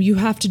on them. You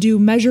have to do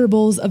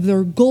measurables of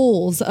their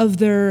goals, of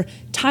their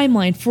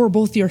timeline for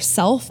both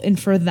yourself and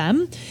for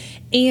them.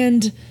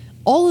 And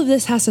all of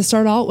this has to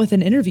start out with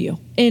an interview.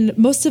 And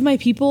most of my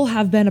people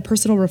have been a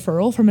personal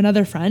referral from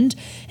another friend.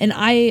 And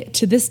I,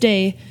 to this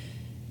day,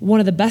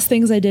 one of the best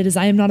things I did is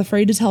I am not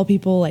afraid to tell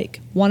people,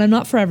 like, one, I'm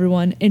not for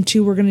everyone. And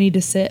two, we're going to need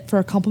to sit for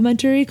a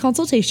complimentary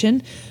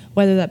consultation,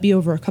 whether that be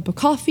over a cup of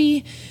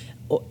coffee,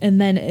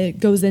 and then it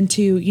goes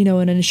into,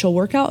 an initial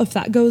workout if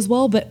that goes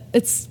well. But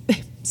it's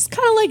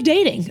kind of like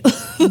dating.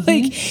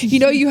 Like,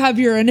 you have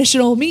your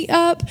initial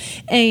meetup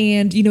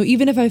and,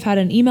 even if I've had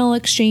an email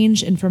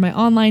exchange and for my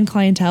online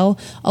clientele,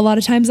 a lot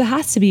of times it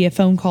has to be a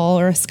phone call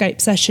or a Skype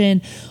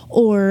session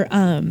or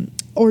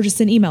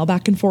just an email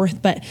back and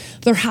forth. But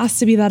there has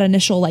to be that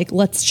initial, like,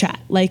 let's chat,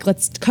 like,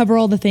 let's cover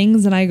all the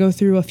things. And I go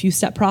through a few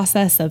step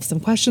process of some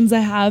questions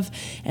I have,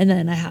 and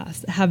then I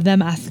have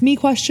them ask me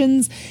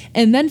questions.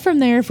 And then from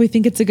there, if we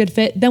think it's a good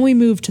fit, then we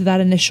move to that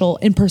initial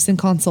in-person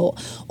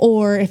consult.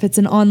 Or if it's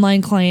an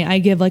online client, I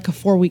give like a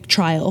 4-week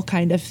trial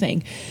kind of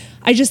thing.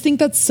 I just think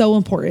that's so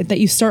important that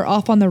you start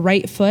off on the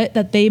right foot,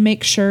 that they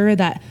make sure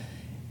that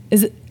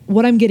is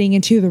what I'm getting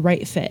into the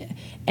right fit.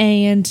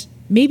 And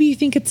maybe you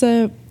think it's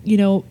a,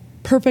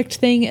 perfect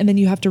thing, and then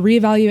you have to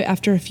reevaluate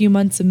after a few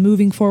months of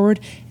moving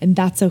forward, and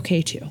that's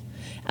okay too.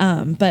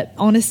 But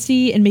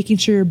honesty and making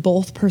sure you're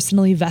both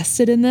personally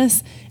vested in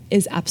this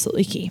is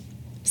absolutely key.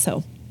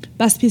 So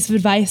best piece of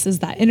advice is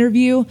that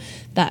interview,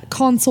 that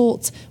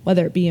consult,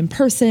 whether it be in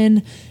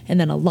person, and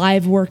then a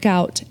live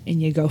workout,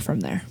 and you go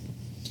from there.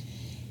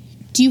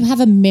 Do you have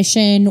a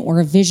mission or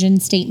a vision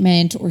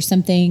statement or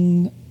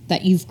something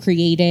that you've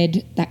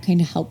created that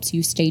kind of helps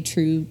you stay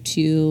true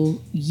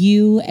to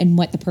you and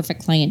what the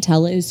perfect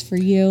clientele is for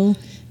you,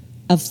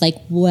 of like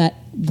what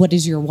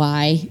is your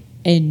why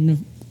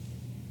in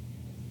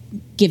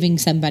giving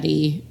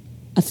somebody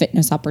a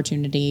fitness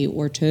opportunity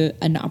or to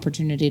an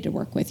opportunity to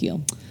work with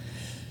you?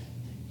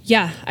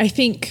 Yeah, I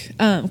think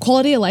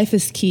quality of life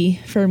is key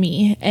for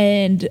me,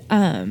 and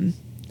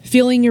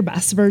feeling your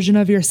best version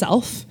of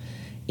yourself,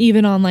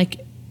 even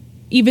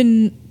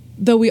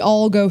though we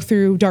all go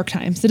through dark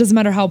times. It doesn't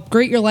matter how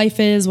great your life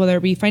is, whether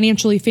it be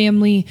financially,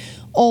 family,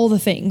 all the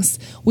things.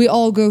 We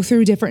all go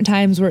through different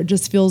times where it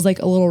just feels like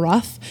a little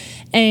rough.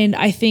 And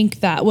I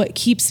think that what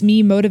keeps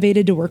me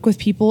motivated to work with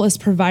people is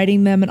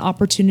providing them an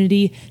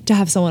opportunity to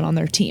have someone on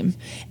their team,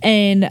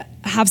 and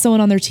have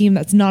someone on their team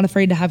that's not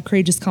afraid to have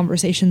courageous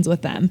conversations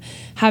with them,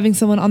 having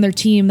someone on their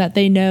team that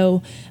they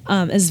know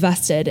is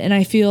vested. And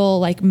I feel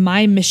like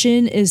my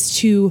mission is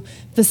to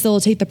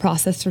facilitate the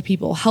process for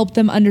people, help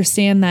them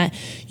understand that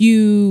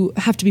you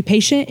have to be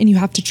patient and you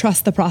have to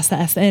trust the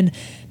process. And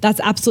that's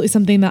absolutely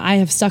something that I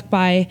have stuck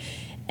by.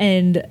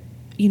 And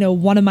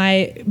one of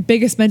my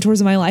biggest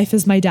mentors in my life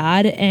is my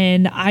dad,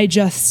 and I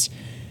just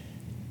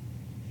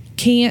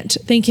can't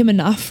thank him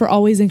enough for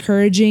always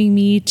encouraging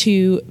me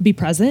to be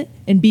present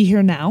and be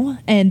here now.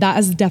 And that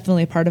is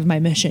definitely a part of my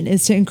mission,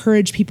 is to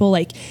encourage people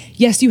like,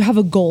 yes, you have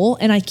a goal,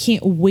 and I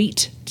can't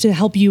wait to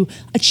help you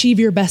achieve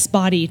your best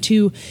body,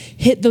 to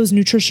hit those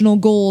nutritional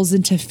goals,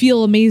 and to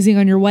feel amazing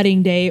on your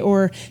wedding day,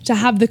 or to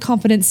have the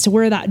confidence to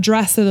wear that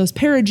dress or those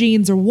pair of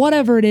jeans or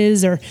whatever it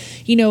is, or,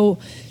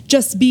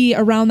 just be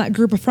around that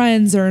group of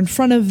friends, or in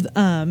front of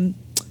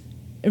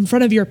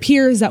your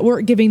peers at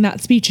work giving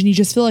that speech, and you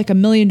just feel like $1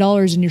 million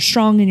and you're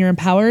strong and you're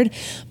empowered.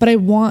 But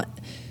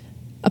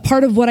a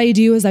part of what I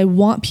do is I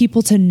want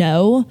people to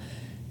know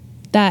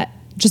that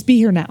just be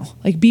here now,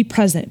 like be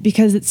present,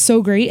 because it's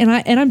so great. And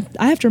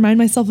I have to remind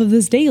myself of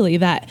this daily,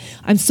 that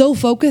I'm so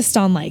focused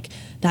on like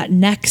that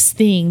next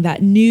thing,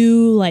 that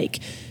new like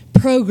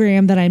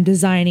program that I'm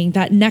designing,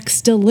 that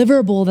next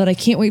deliverable that I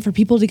can't wait for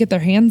people to get their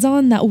hands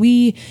on, that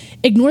we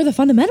ignore the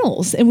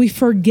fundamentals, and we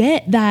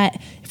forget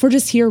that if we're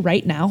just here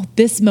right now,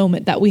 this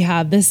moment that we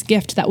have, this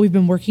gift that we've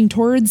been working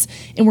towards,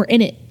 and we're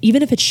in it,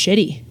 even if it's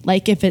shitty,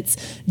 like if it's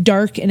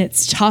dark and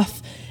it's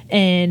tough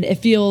and it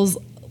feels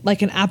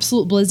like an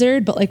absolute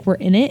blizzard, but like we're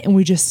in it and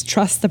we just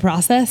trust the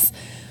process.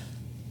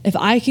 If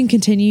I can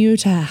continue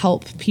to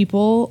help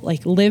people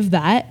like live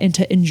that and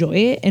to enjoy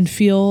it and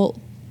feel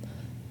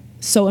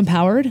so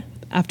empowered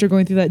after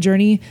going through that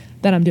journey,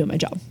 then I'm doing my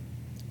job.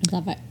 I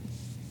love it.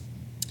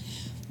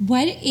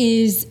 What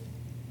is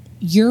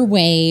your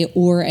way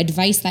or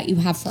advice that you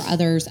have for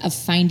others of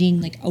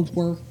finding like a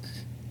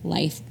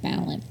work-life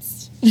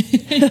balance?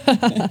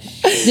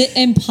 The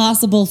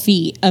impossible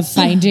feat of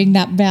finding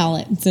that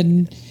balance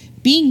and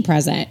being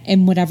present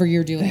in whatever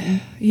you're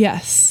doing.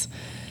 Yes.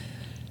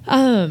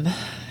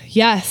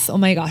 Yes. Oh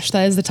my gosh,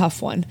 that is a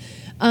tough one.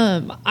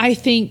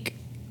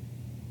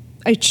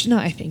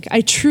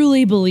 I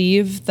truly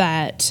believe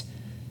that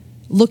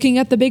looking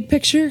at the big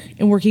picture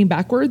and working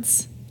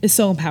backwards is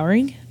so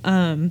empowering.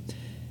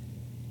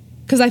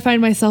 Because I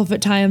find myself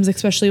at times,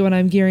 especially when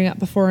I'm gearing up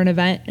before an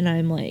event and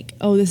I'm like,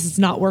 oh, this is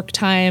not work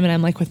time, and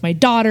I'm like with my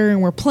daughter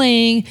and we're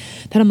playing,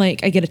 then I'm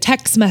like, I get a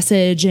text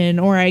message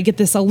or I get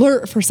this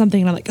alert for something,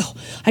 and I'm like, oh,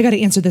 I got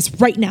to answer this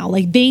right now.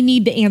 Like they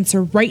need the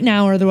answer right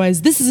now, or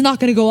otherwise this is not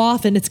going to go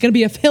off and it's going to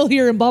be a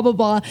failure and blah, blah,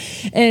 blah.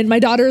 And my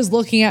daughter is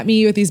looking at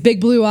me with these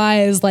big blue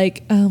eyes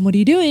like, what are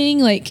you doing?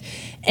 Like,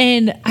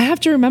 and I have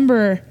to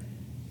remember,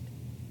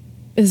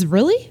 is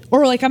really?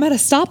 Or like I'm at a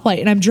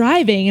stoplight and I'm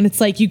driving and it's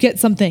like you get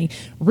something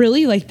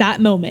really like that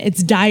moment.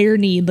 It's dire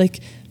need. Like,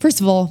 first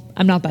of all,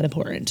 I'm not that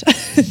important.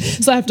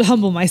 So I have to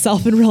humble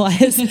myself and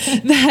realize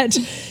that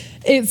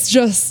it's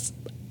just,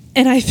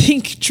 and I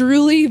think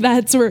truly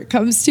that's where it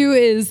comes to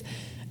is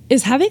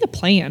having a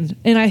plan.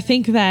 And I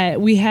think that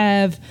we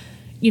have,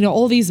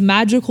 all these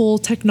magical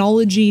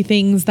technology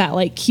things that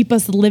like keep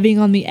us living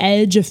on the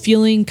edge of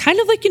feeling kind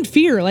of like in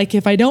fear. Like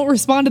if I don't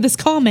respond to this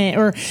comment,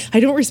 or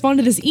I don't respond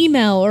to this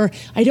email, or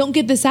I don't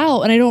get this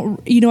out, and I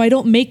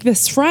don't make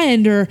this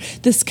friend or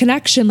this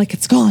connection, like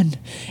it's gone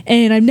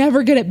and I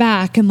never get it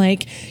back. And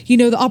like,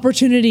 the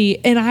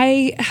opportunity. And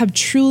I have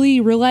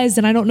truly realized,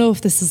 and I don't know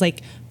if this is like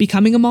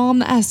becoming a mom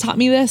that has taught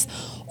me this,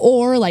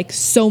 or like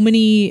so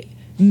many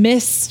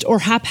missed or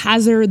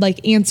haphazard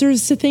like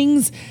answers to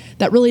things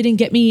that really didn't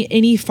get me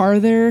any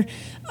farther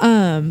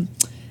than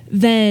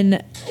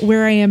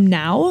where I am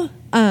now,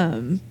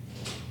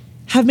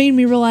 have made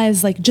me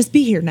realize like just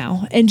be here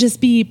now and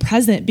just be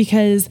present,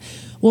 because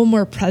when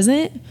we're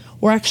present,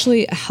 we're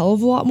actually a hell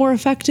of a lot more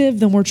effective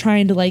than we're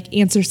trying to like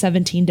answer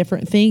 17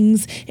 different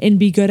things and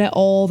be good at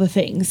all the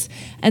things.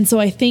 And so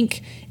I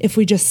think if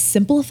we just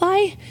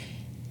simplify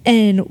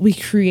and we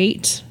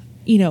create,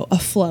 a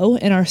flow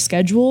in our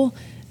schedule,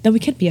 then we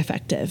can be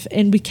effective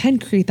and we can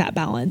create that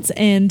balance,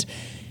 and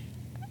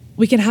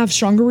we can have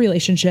stronger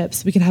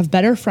relationships. We can have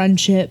better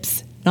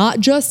friendships, not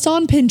just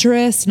on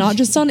Pinterest, not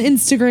just on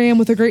Instagram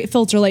with a great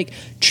filter, like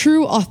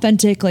true,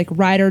 authentic, like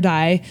ride or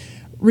die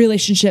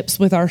relationships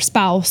with our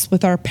spouse,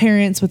 with our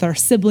parents, with our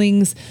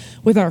siblings,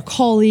 with our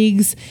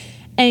colleagues.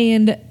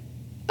 And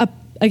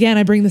again,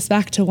 I bring this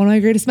back to one of my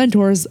greatest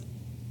mentors.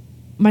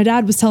 My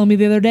dad was telling me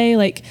the other day,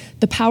 like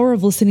the power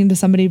of listening to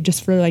somebody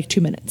just for like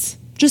 2 minutes,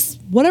 just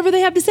whatever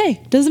they have to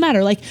say, doesn't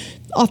matter. Like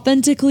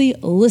authentically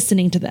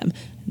listening to them,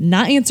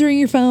 not answering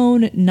your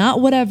phone, not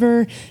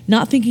whatever,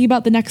 not thinking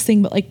about the next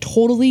thing, but like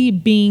totally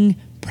being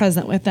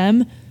present with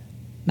them.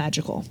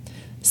 Magical.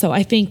 So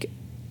I think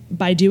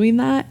by doing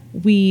that,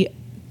 we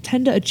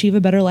tend to achieve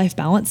a better life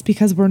balance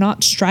because we're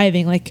not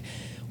striving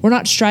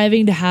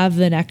to have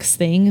the next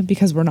thing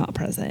because we're not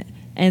present,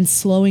 and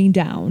slowing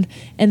down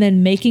and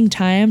then making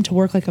time to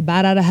work like a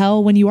bat out of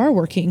hell when you are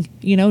working,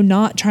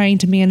 not trying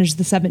to manage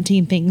the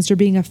 17 things. You're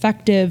being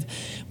effective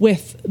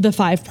with the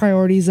 5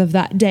 priorities of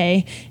that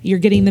day. You're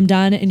getting them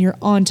done and you're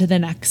on to the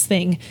next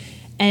thing.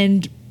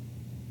 And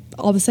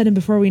all of a sudden,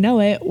 before we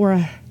know it,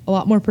 we're a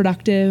lot more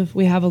productive.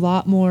 We have a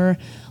lot more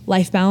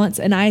life balance.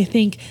 And I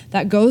think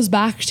that goes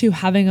back to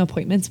having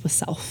appointments with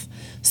self.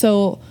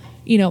 So,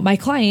 my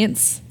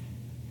clients,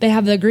 they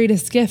have the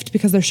greatest gift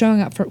because they're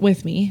showing up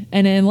with me.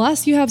 And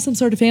unless you have some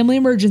sort of family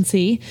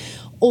emergency,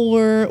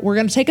 or we're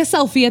going to take a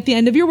selfie at the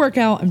end of your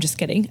workout, I'm just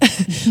kidding.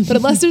 But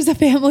unless there's a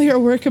family or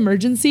work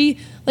emergency,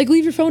 like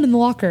leave your phone in the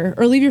locker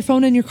or leave your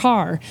phone in your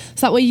car.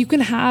 So that way you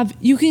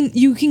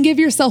can give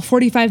yourself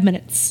 45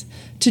 minutes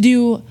to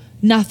do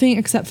nothing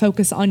except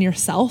focus on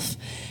yourself.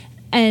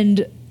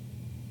 And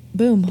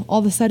boom, all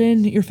of a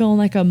sudden you're feeling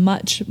like a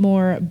much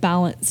more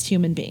balanced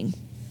human being.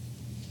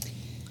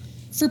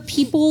 For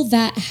people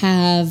that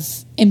have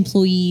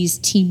employees,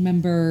 team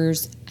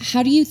members,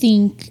 how do you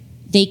think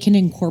they can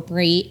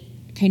incorporate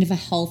kind of a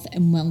health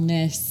and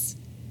wellness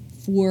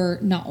for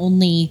not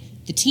only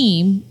the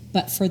team,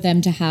 but for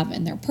them to have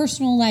in their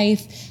personal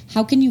life?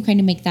 How can you kind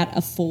of make that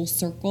a full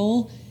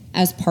circle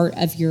as part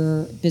of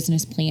your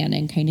business plan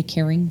and kind of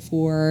caring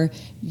for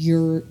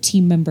your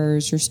team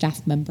members, your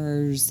staff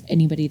members,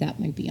 anybody that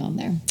might be on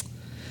there?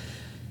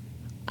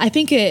 I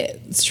think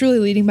it's truly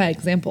leading by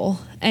example.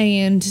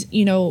 And,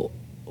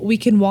 we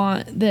can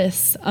want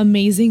this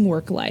amazing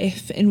work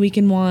life, and we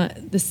can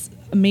want this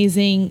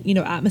amazing,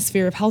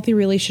 atmosphere of healthy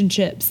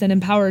relationships and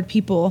empowered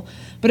people.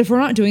 But if we're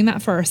not doing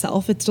that for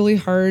ourselves, it's really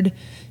hard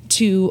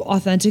to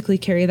authentically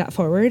carry that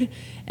forward.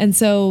 And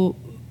so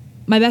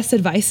my best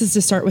advice is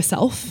to start with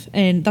self.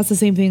 And that's the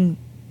same thing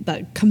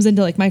that comes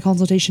into like my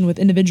consultation with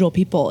individual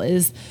people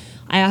is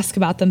I ask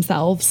about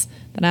themselves,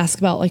 then I ask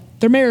about like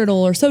their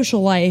marital or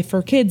social life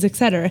or kids,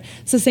 etc.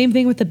 It's the same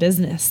thing with the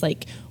business.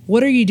 Like,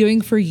 what are you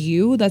doing for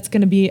you that's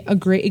going to be a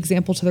great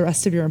example to the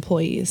rest of your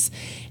employees?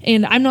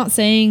 And I'm not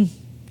saying,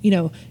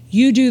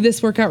 you do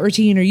this workout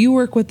routine or you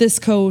work with this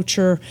coach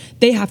or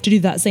they have to do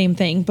that same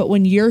thing. But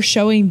when you're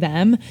showing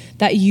them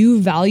that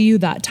you value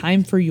that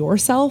time for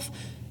yourself,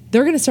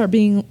 they're going to start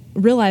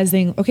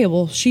realizing, okay,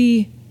 well,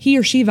 he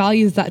or she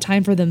values that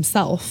time for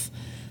themselves.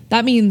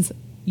 That means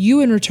you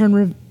in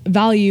return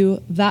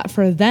value that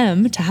for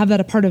them to have that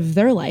a part of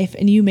their life,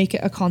 and you make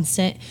it a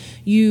constant.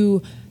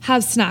 You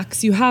have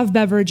snacks, you have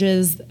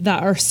beverages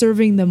that are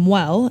serving them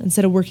well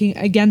instead of working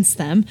against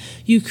them.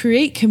 You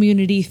create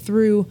community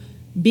through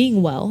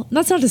being well. And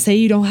that's not to say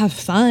you don't have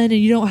fun and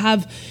you don't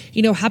have,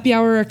 happy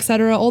hour,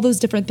 etc., all those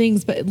different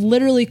things, but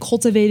literally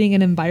cultivating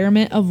an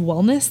environment of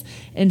wellness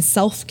and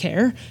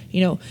self-care.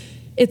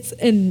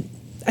 And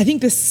I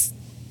think this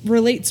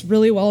relates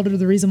really well to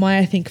the reason why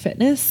I think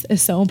fitness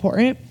is so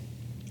important.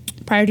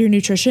 Prior to your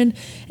nutrition,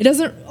 it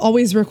doesn't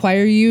always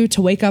require you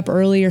to wake up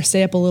early or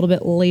stay up a little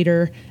bit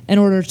later in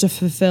order to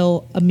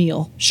fulfill a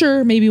meal.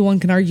 Sure, maybe one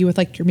can argue with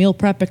like your meal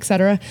prep,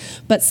 etc.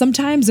 But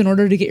sometimes in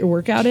order to get your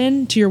workout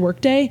in to your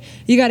workday,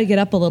 you got to get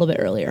up a little bit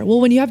earlier. Well,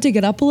 when you have to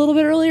get up a little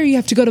bit earlier, you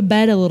have to go to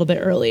bed a little bit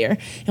earlier.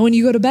 And when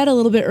you go to bed a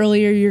little bit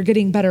earlier, you're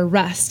getting better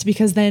rest,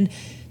 because then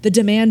the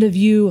demand of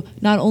you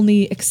not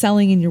only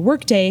excelling in your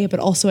workday, but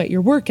also at your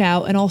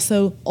workout and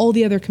also all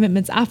the other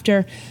commitments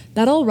after,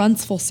 that all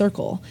runs full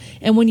circle.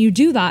 And when you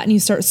do that and you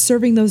start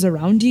serving those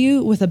around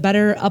you with a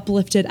better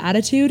uplifted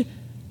attitude,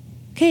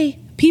 okay,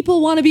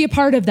 people want to be a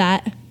part of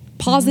that.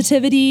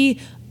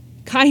 Positivity,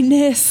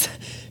 kindness,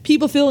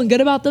 people feeling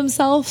good about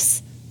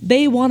themselves,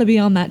 they want to be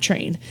on that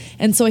train.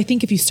 And so I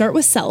think if you start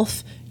with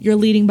self, you're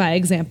leading by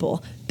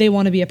example. They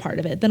want to be a part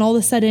of it. Then all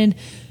of a sudden,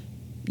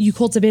 you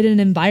cultivate an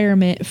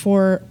environment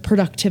for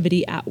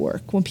productivity at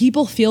work. When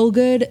people feel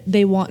good,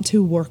 they want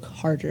to work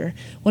harder.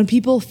 When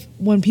people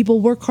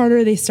work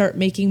harder, they start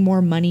making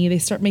more money. They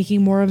start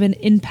making more of an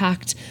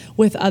impact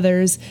with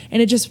others.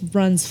 And it just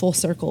runs full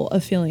circle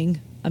of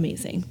feeling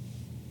amazing.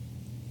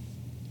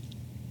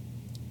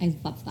 I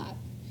love that.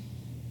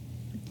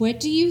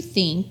 What do you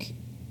think?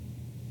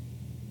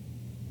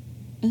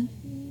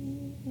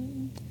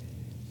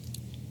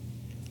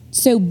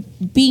 So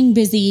being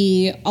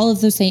busy, all of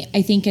those things,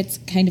 I think it's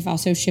kind of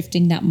also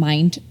shifting that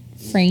mind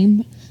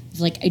frame of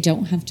like, I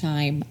don't have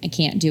time, I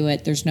can't do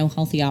it, there's no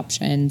healthy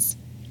options,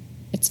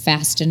 it's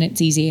fast and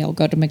it's easy, I'll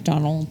go to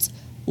McDonald's,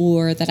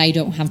 or that I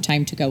don't have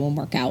time to go and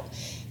work out.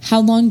 How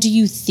long do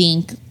you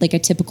think like a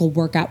typical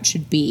workout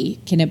should be?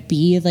 Can it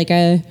be like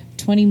a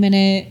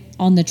 20-minute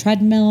on the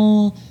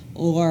treadmill,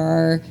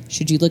 or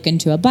should you look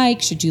into a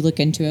bike? Should you look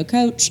into a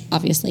coach?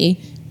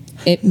 Obviously,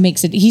 it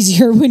makes it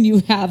easier when you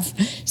have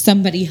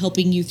somebody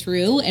helping you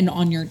through and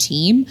on your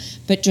team.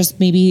 But just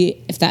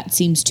maybe if that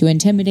seems too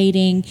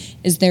intimidating,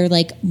 is there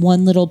like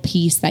one little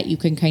piece that you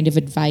can kind of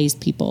advise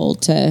people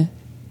to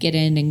get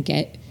in and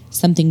get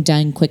something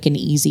done quick and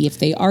easy if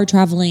they are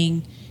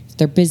traveling, if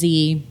they're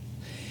busy?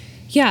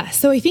 Yeah.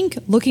 So I think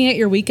looking at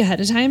your week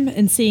ahead of time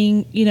and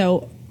seeing,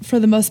 for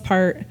the most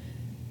part,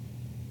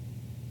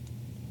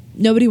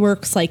 nobody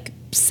works like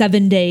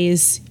 7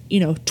 days,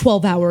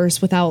 12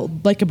 hours without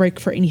like a break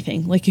for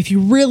anything. Like if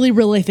you really,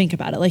 really think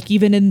about it, like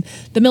even in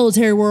the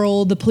military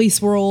world, the police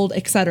world,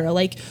 etc.,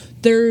 like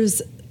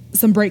there's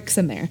some breaks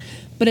in there,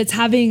 but it's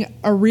having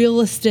a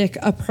realistic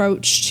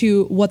approach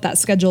to what that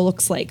schedule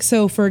looks like.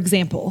 So for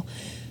example,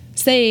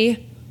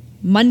 say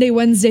Monday,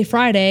 Wednesday,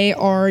 Friday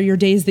are your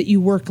days that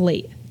you work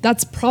late.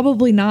 That's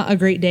probably not a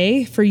great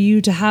day for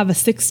you to have a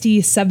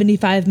 60,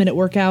 75-minute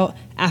workout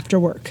after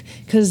work,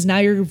 because now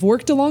you've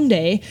worked a long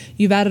day.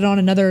 You've added on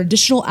another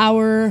additional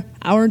hour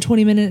and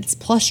 20 minutes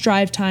plus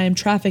drive time,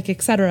 traffic,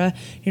 etc.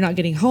 You're not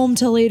getting home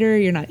till later.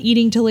 You're not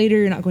eating till later.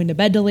 You're not going to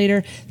bed till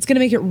later. It's going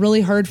to make it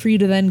really hard for you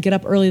to then get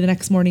up early the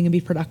next morning and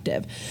be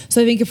productive. So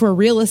I think if we're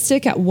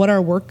realistic at what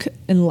our work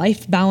and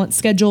life balance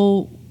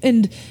schedule,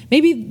 and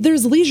maybe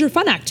there's leisure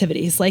fun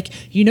activities, like,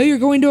 you're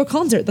going to a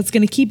concert that's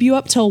going to keep you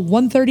up till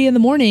 1:30 in the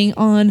morning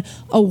on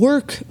a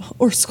work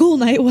or school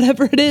night,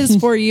 whatever it is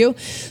for you.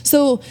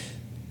 So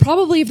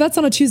probably if that's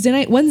on a Tuesday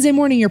night, Wednesday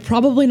morning, you're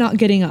probably not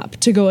getting up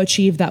to go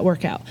achieve that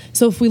workout.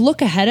 So if we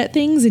look ahead at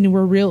things and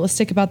we're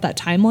realistic about that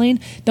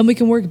timeline, then we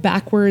can work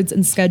backwards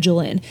and schedule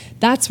in.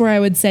 That's where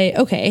I would say,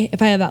 okay,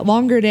 if I have that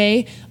longer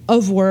day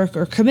of work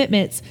or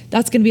commitments,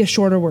 that's going to be a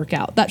shorter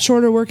workout. That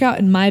shorter workout,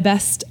 and my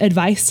best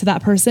advice to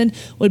that person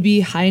would be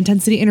high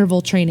intensity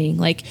interval training.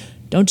 Like,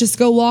 don't just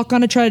go walk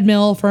on a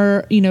treadmill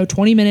for,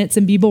 20 minutes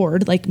and be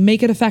bored. Like,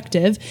 make it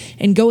effective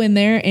and go in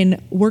there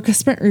and work a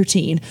sprint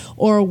routine,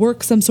 or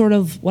work some sort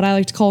of what I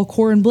like to call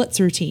core and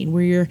blitz routine,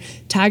 where you're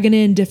tagging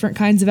in different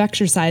kinds of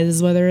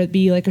exercises, whether it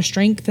be like a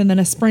strength and then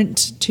a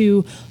sprint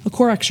to a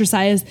core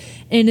exercise.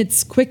 And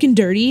it's quick and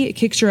dirty. It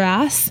kicks your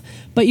ass,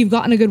 but you've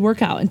gotten a good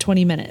workout in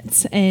 20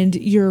 minutes and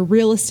you're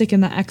realistic in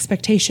that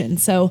expectation.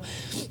 So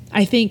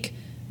I think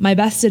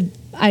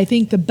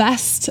the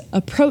best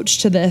approach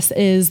to this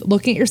is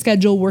looking at your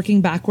schedule, working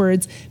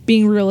backwards,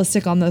 being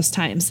realistic on those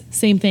times.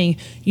 Same thing.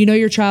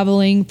 You're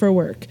traveling for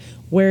work.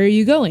 Where are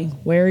you going?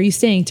 Where are you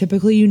staying?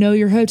 Typically,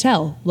 your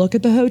hotel. Look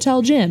at the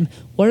hotel gym.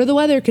 What are the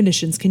weather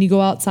conditions? Can you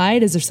go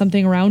outside? Is there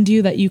something around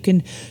you that you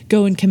can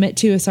go and commit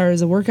to as far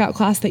as a workout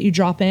class that you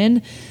drop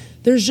in?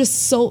 There's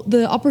just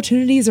the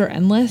opportunities are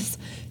endless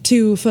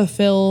to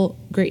fulfill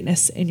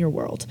greatness in your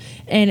world.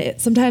 And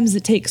sometimes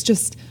it takes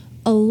just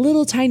a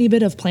little tiny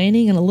bit of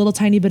planning and a little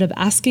tiny bit of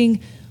asking.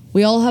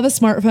 We all have a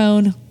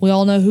smartphone. We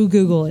all know who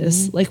Google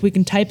is. Mm-hmm. Like, we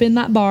can type in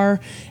that bar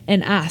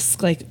and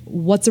ask, like,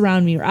 what's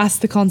around me, or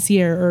ask the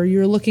concierge, or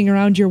you're looking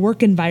around your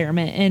work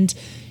environment. And,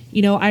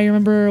 I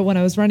remember when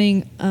I was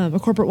running a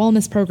corporate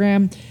wellness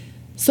program,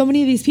 so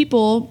many of these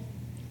people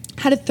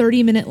had a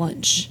 30-minute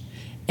lunch.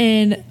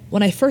 And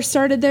when I first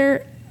started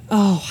there,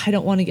 I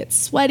don't want to get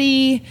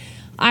sweaty.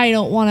 I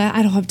don't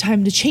have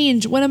time to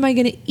change. When am I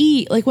going to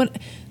eat?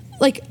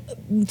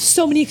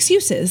 So many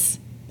excuses.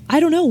 I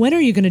don't know. When are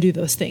you going to do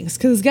those things?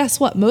 Because guess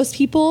what? Most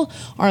people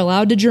are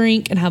allowed to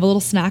drink and have a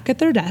little snack at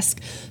their desk.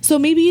 So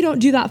maybe you don't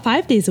do that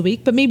 5 days a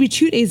week, but maybe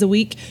 2 days a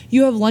week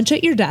you have lunch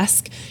at your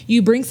desk.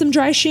 You bring some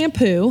dry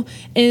shampoo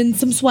and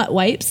some sweat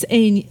wipes,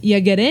 and you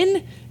get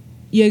in,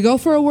 you go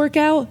for a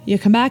workout, you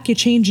come back, you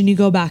change, and you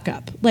go back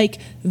up. Like,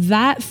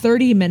 that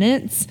 30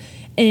 minutes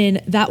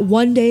and that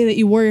one day that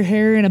you wore your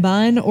hair in a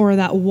bun, or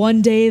that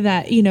one day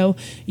that,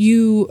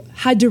 you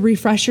had to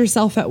refresh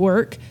yourself at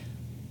work,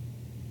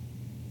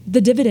 the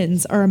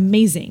dividends are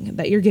amazing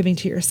that you're giving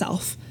to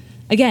yourself.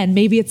 Again,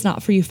 maybe it's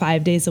not for you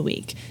 5 days a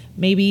week.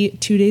 Maybe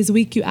 2 days a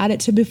week you add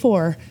it to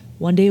before.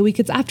 1 day a week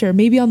it's after.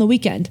 Maybe on the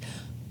weekend.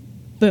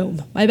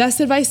 Boom. My best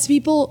advice to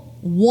people,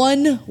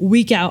 one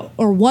workout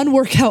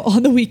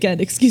on the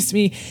weekend,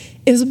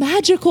 is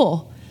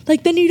magical.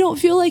 Like, then you don't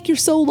feel like you're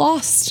so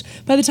lost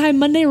by the time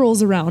Monday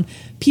rolls around.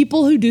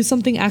 People who do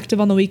something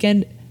active on the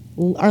weekend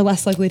are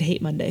less likely to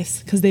hate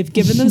Mondays, because they've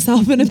given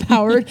themselves an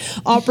empowered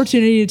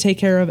opportunity to take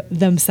care of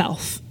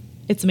themselves.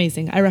 It's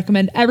amazing. I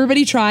recommend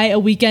everybody try a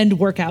weekend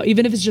workout,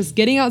 even if it's just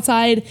getting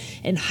outside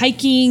and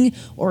hiking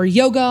or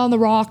yoga on the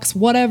rocks,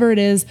 whatever it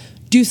is.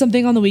 Do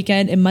something on the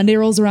weekend, and Monday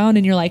rolls around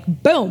and you're like,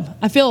 boom,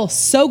 I feel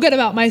so good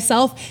about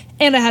myself,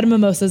 and I had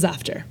mimosas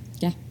after.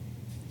 Yeah.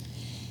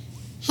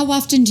 How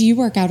often do you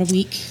work out a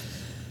week?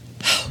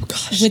 Oh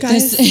gosh,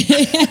 guys.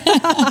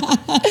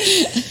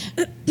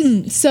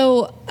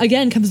 So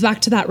again, comes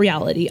back to that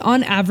reality.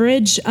 On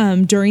average,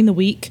 during the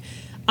week,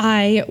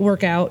 I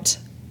work out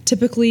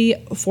typically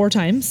 4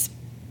 times.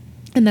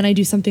 And then I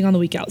do something on the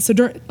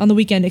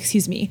weekend,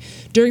 excuse me.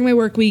 During my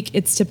work week,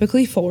 it's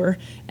typically 4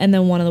 and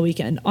then 1 on the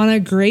weekend. On a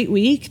great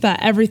week that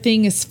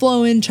everything is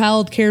flowing,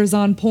 childcare is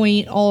on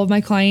point, all of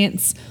my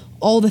clients,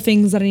 all the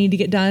things that I need to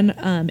get done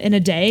in a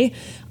day,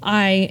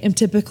 I am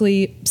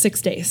typically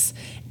 6 days.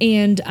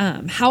 And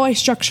how I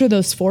structure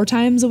those 4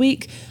 times a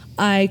week,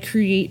 I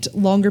create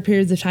longer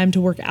periods of time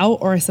to work out,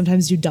 or I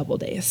sometimes do double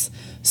days.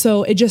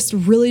 So it just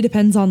really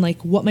depends on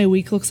like what my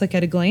week looks like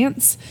at a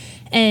glance.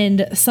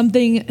 And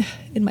something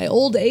in my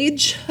old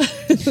age,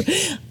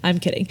 I'm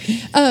kidding.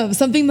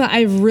 Something that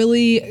I've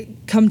really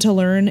come to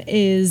learn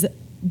is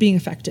being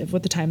effective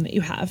with the time that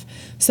you have.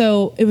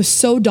 So it was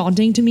so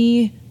daunting to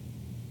me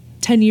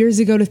 10 years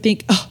ago to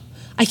think, oh,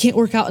 I can't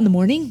work out in the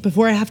morning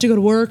before I have to go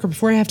to work or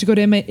before I have to go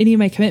to any of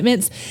my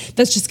commitments.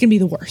 That's just going to be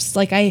the worst.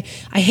 Like I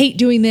hate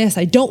doing this.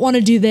 I don't want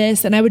to do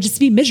this. And I would just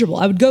be miserable.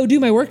 I would go do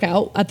my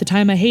workout at the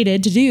time I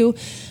hated to do,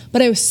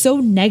 but I was so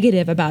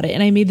negative about it.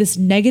 And I made this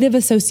negative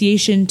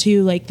association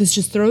to like, this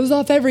just throws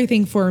off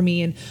everything for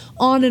me and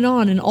all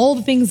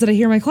the things that I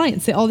hear my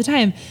clients say all the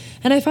time.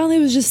 And I finally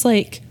was just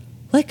like,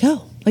 let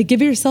go. Like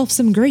give yourself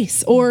some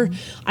grace. Or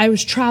I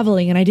was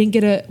traveling and I didn't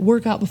get a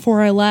workout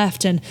before I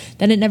left, and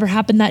then it never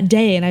happened that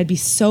day. And I'd be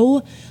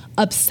so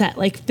upset,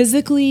 like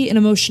physically and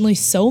emotionally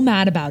so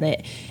mad about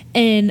it.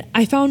 And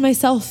I found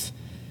myself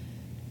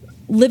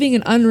living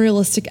an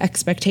unrealistic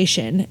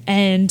expectation.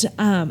 And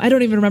I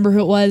don't even remember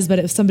who it was, but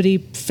it was somebody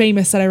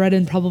famous that I read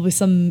in probably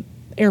some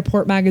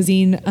airport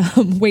magazine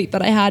weight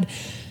that I had.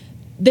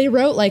 They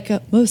wrote like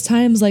most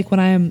times, like when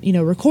I'm,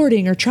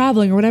 recording or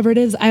traveling or whatever it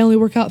is, I only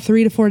work out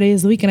 3 to 4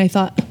 days a week. And I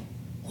thought,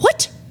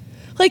 what?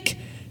 Like,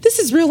 this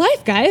is real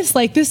life, guys.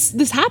 Like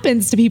this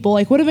happens to people.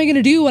 Like, what am I going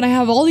to do when I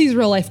have all these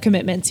real life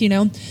commitments,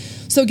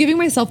 So giving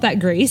myself that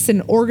grace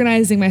and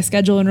organizing my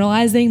schedule and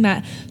realizing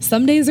that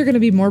some days are going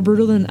to be more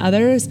brutal than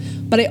others,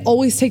 but I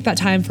always take that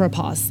time for a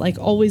pause, like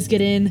always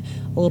get in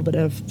a little bit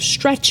of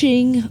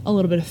stretching, a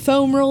little bit of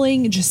foam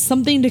rolling, just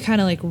something to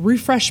kind of like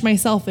refresh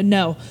myself and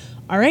know,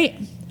 all right,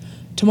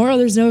 tomorrow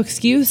there's no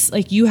excuse.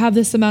 Like you have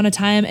this amount of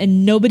time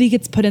and nobody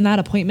gets put in that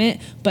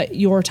appointment but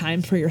your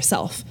time for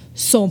yourself.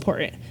 So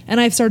important. And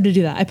I've started to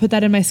do that. I put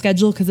that in my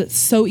schedule because it's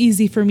so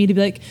easy for me to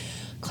be like,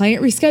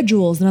 client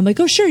reschedules. And I'm like,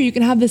 oh, sure, you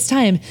can have this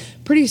time.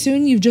 Pretty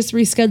soon you've just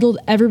rescheduled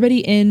everybody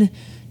in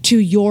to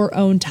your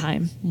own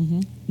time.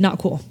 Mm-hmm. Not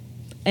cool.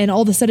 And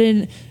all of a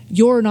sudden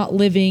you're not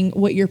living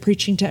what you're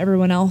preaching to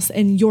everyone else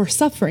and you're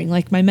suffering.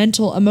 Like my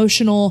mental,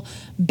 emotional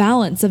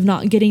balance of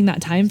not getting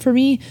that time for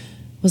me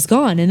was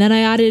gone. And then I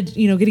added,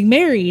 getting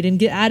married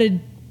and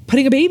added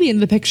putting a baby in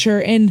the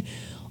picture, and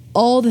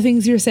all the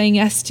things you're saying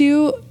yes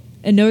to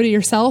and no to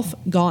yourself,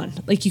 gone.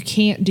 Like you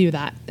can't do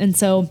that. And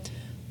so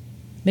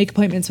make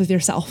appointments with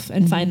yourself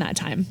and find that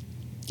time.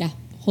 Yeah.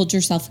 Hold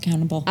yourself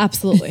accountable.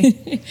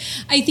 Absolutely.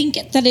 I think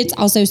that it's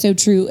also so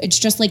true. It's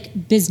just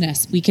like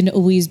business. We can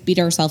always beat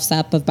ourselves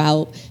up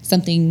about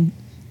something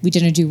we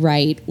didn't do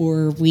right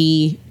or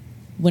we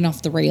went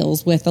off the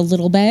rails with a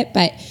little bit,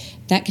 but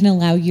that can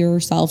allow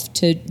yourself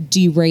to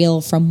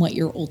derail from what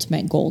your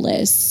ultimate goal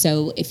is.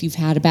 So if you've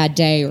had a bad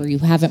day or you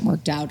haven't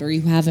worked out or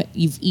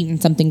you've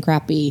eaten something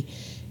crappy,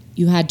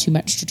 you had too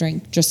much to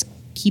drink, just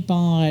keep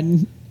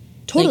on.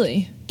 Totally.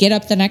 Like, get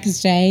up the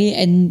next day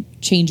and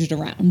change it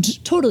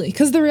around. Totally.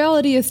 Because the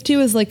reality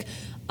is like,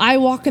 I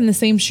walk in the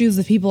same shoes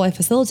of people I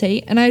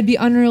facilitate, and I'd be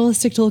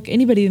unrealistic to look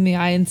anybody in the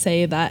eye and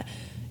say that,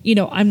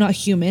 I'm not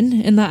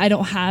human and that I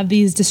don't have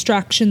these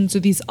distractions or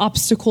these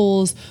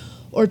obstacles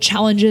or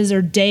challenges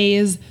or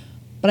days.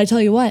 But I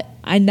tell you what,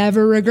 I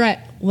never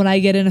regret when I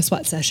get in a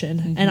sweat session.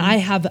 Mm-hmm. And I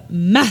have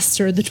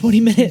mastered the 20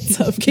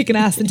 minutes of kicking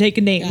ass and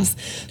taking names.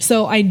 Yeah.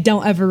 So I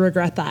don't ever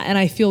regret that. And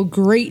I feel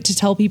great to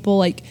tell people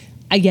like,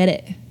 I get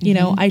it.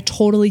 I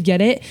totally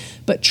get it.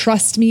 But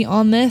trust me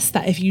on this,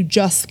 that if you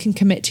just can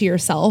commit to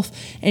yourself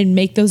and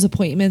make those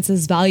appointments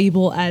as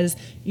valuable as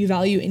you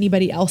value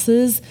anybody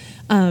else's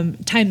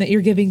time that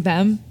you're giving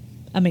them,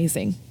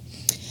 amazing.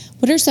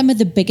 What are some of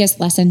the biggest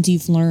lessons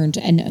you've learned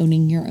in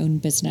owning your own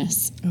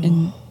business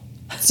and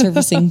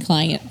servicing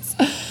clients?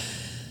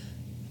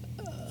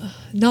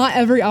 Not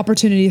every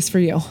opportunity is for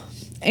you.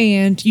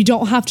 And you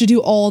don't have to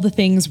do all the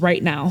things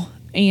right now.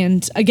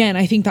 And again,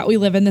 I think that we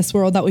live in this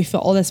world that we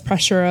feel all this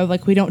pressure of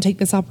like, we don't take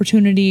this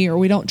opportunity or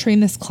we don't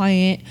train this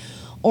client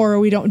or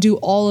we don't do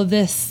all of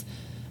this,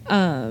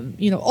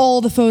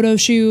 all the photo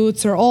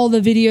shoots or all the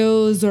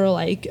videos or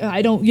like,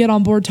 I don't get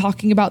on board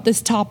talking about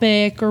this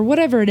topic or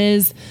whatever it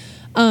is,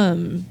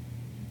 then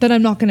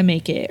I'm not going to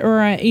make it or,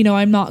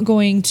 I'm not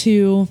going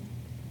to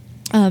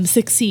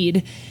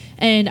succeed.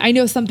 And I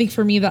know something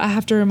for me that I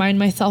have to remind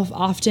myself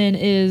often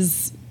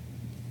is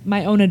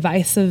my own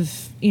advice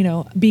of,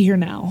 be here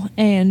now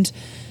and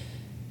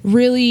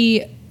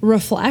really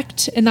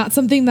reflect. And that's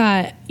something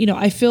that,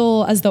 I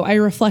feel as though I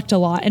reflect a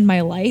lot in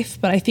my life,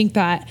 but I think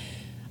that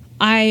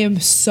I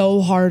am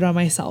so hard on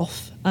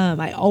myself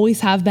I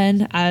always have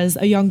been. As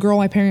a young girl,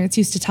 my parents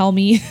used to tell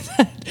me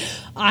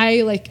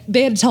that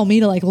they had to tell me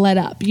to like let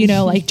up,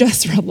 like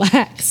just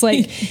relax.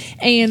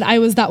 And I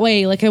was that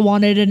way. Like I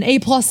wanted an A+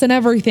 in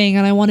everything,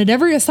 and I wanted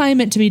every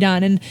assignment to be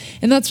done.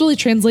 And that's really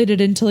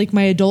translated into like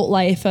my adult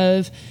life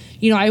of,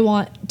 I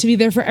want to be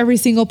there for every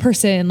single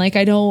person. Like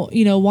I don't,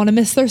 want to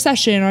miss their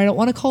session, or I don't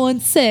want to call in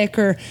sick,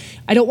 or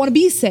I don't want to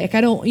be sick.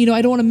 I don't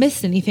want to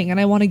miss anything. And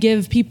I want to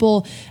give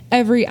people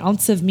every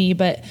ounce of me.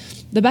 But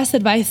the best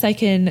advice I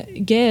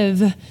can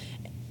give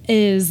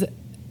is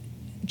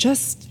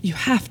just, you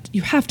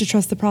have to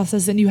trust the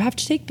process, and you have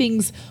to take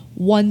things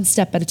one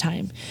step at a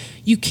time.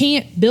 You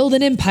can't build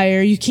an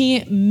empire. You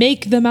can't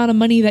make the amount of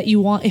money that you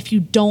want if you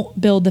don't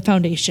build the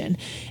foundation.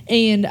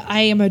 And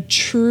I am a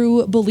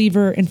true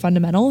believer in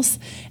fundamentals.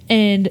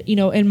 And,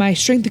 in my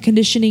strength and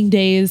conditioning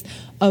days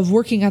of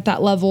working at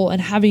that level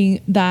and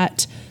having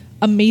that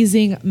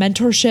amazing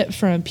mentorship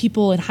from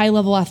people in high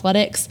level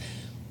athletics,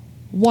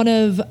 one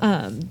of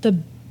the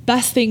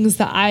best things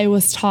that I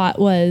was taught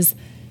was,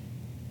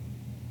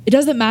 it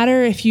doesn't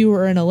matter if you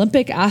were an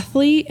Olympic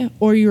athlete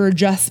or you were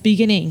just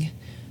beginning.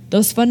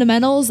 Those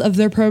fundamentals of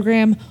their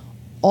program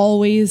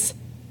always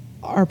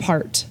are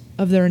part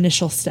of their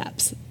initial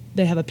steps.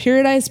 They have a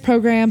periodized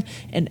program,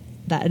 and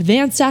that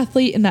advanced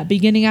athlete and that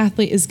beginning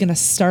athlete is going to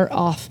start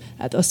off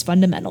at those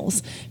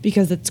fundamentals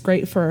because it's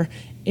great for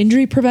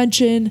injury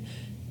prevention,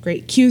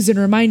 great cues and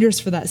reminders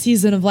for that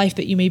season of life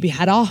that you maybe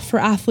had off for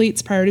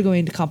athletes prior to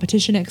going to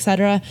competition,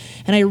 etc.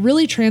 And I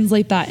really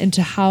translate that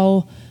into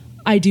how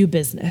I do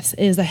business.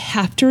 Is I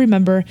have to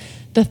remember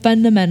the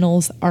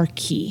fundamentals are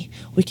key.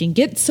 We can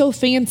get so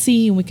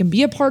fancy and we can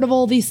be a part of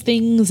all these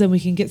things, and we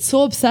can get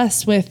so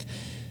obsessed with,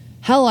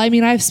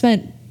 I've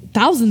spent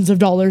thousands of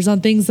dollars on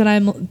things that I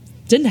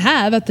didn't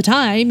have at the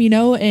time,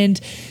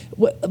 and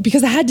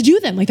because I had to do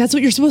them. Like that's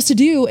what you're supposed to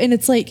do. And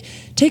it's like,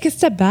 take a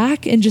step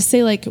back and just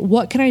say like,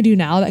 what can I do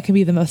now that can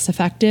be the most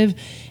effective?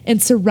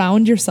 And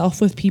surround yourself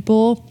with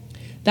people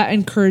that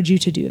encourage you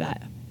to do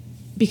that.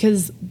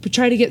 Because we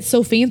try to get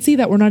so fancy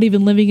that we're not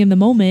even living in the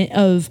moment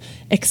of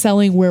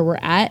excelling where we're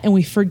at. And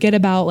we forget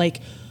about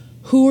like,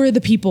 who are the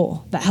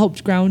people that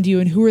helped ground you,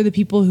 and who are the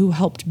people who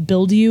helped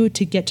build you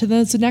to get to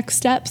those next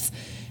steps.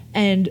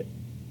 And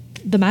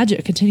the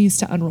magic continues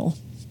to unroll.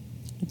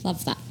 I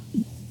love that.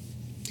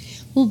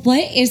 Well,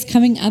 what is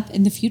coming up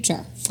in the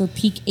future for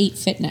Peak 8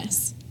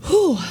 Fitness?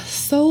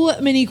 So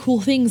many cool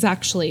things,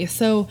 actually.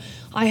 So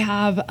I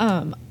have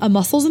a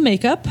Muscles and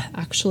Makeup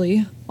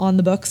actually on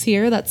the books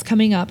here that's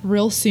coming up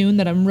real soon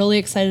that I'm really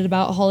excited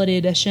about, holiday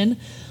edition.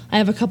 I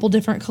have a couple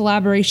different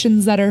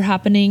collaborations that are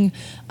happening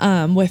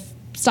with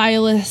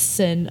stylists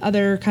and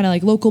other kind of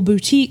like local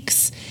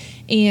boutiques,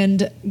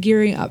 and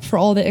gearing up for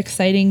all the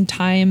exciting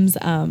times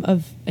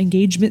of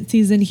engagement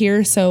season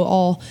here. So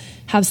I'll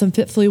have some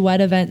Fitfully Wed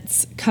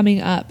events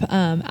coming up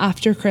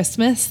after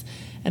Christmas.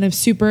 And I'm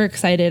super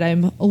excited.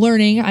 I'm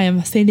learning. I am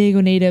a San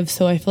Diego native,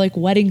 so I feel like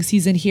wedding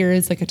season here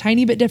is like a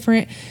tiny bit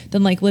different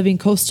than like living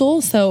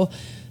coastal. So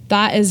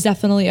that is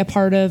definitely a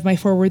part of my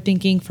forward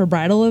thinking for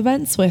bridal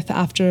events with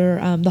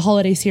after the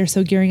holidays here.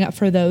 So gearing up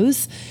for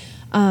those.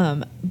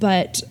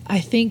 But I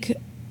think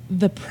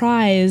the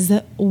prize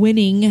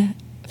winning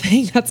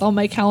thing that's on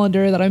my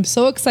calendar that I'm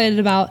so excited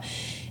about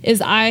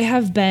is I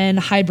have been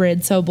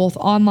hybrid, so both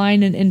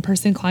online and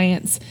in-person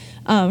clients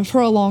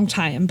for a long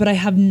time, but I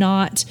have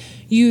not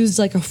used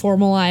like a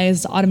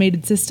formalized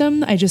automated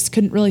system. I just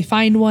couldn't really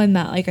find one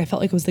that like I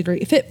felt like was the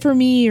great fit for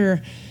me,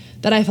 or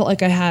that I felt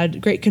like I had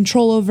great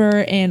control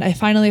over. And I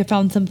finally have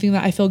found something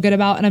that I feel good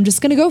about, and I'm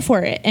just going to go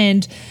for it.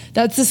 And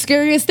that's the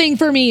scariest thing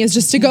for me, is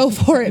just to go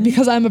for it,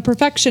 because I'm a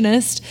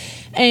perfectionist,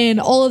 and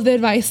all of the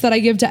advice that I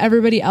give to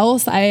everybody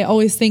else, I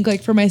always think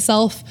like for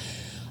myself,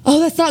 oh,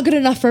 that's not good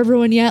enough for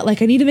everyone yet.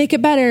 Like I need to make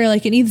it better.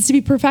 Like it needs to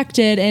be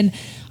perfected. And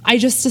I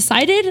just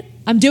decided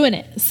I'm doing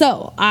it.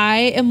 So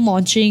I am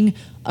launching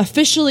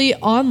officially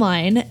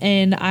online,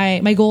 and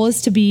my goal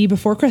is to be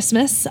before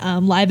Christmas,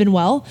 live and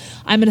well.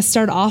 I'm going to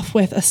start off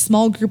with a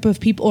small group of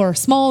people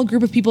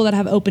that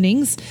have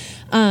openings.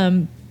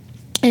 And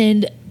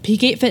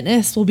Peak 8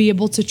 Fitness will be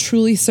able to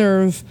truly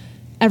serve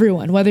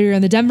everyone, whether you're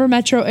in the Denver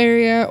metro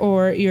area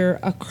or you're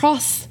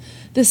across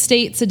the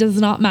states. It does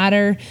not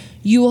matter.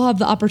 You will have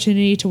the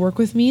opportunity to work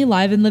with me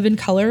live and live in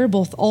color,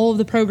 both all of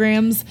the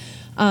programs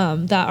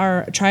that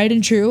are tried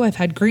and true. I've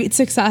had great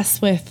success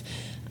with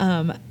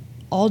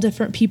all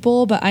different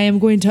people, but I am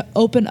going to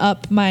open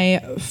up my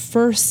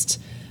first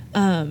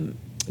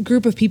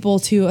group of people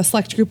to a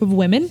select group of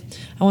women.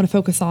 I want to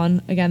focus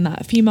on, again,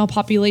 that female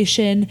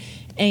population,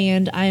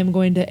 and I am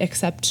going to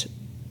accept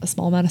a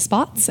small amount of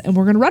spots, and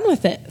we're going to run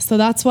with it. So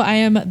that's what I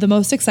am the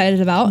most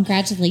excited about.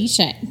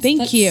 Congratulations.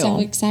 Thank you. So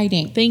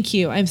exciting. Thank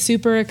you. I'm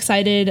super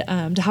excited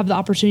to have the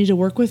opportunity to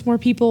work with more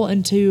people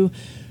and to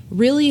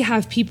really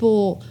have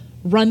people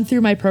run through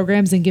my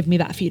programs and give me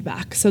that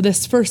feedback. So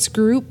this first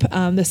group,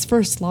 this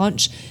first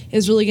launch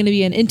is really going to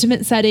be an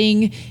intimate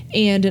setting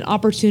and an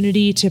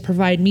opportunity to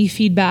provide me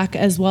feedback,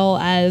 as well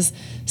as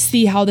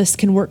see how this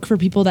can work for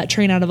people that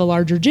train out of a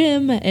larger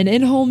gym, an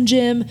in-home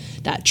gym,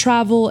 that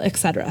travel,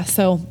 etc.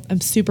 So I'm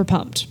super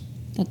pumped.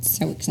 That's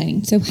so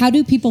exciting. So how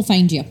do people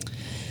find you?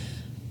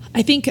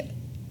 I think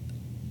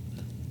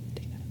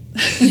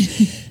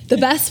the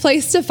best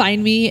place to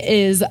find me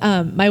is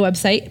my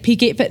website,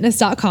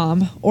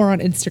 peak8fitness.com, or on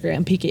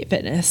Instagram,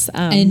 peak8fitness.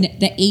 And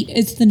the 8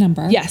 is the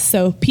number. Yes,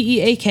 so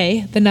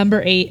PEAK, the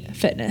number 8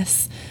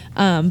 fitness,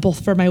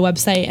 both for my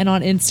website and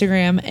on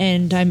Instagram.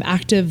 And I'm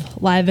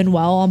active live and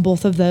well on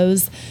both of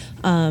those,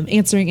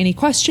 answering any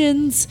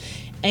questions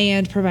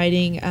and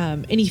providing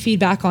any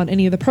feedback on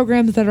any of the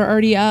programs that are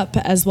already up,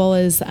 as well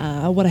as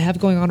what I have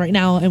going on right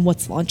now and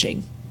what's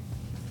launching.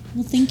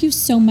 Well, thank you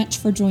so much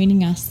for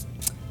joining us.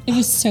 It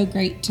was so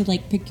great to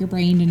pick your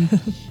brain, and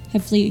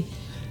hopefully,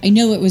 I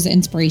know it was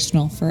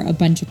inspirational for a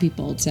bunch of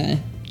people to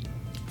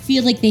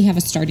feel like they have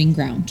a starting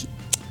ground.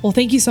 Well,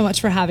 thank you so much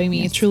for having me.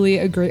 Yes. It's truly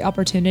a great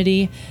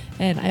opportunity,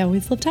 and I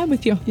always love time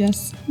with you.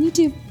 Yes, me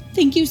too.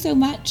 Thank you so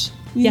much.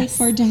 We look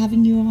forward to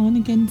having you on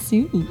again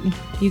soon.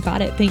 You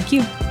got it. Thank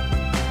you.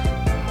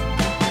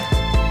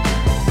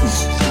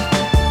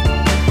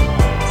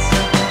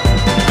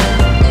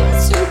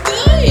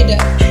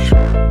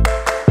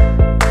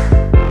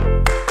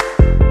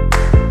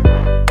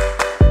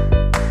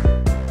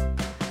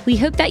 We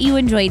hope that you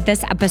enjoyed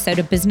this episode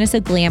of Business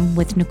of Glam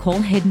with Nicole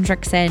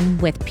Hendrickson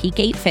with Peak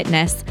 8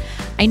 Fitness.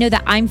 I know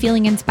that I'm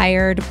feeling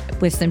inspired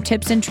with some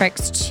tips and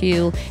tricks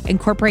to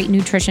incorporate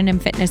nutrition and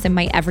fitness in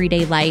my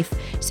everyday life.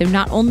 So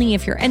not only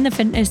if you're in the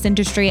fitness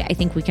industry, I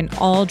think we can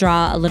all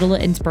draw a little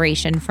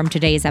inspiration from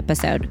today's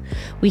episode.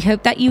 We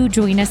hope that you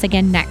join us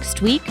again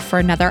next week for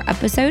another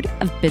episode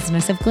of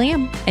Business of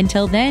Glam.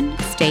 Until then,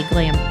 stay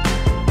glam.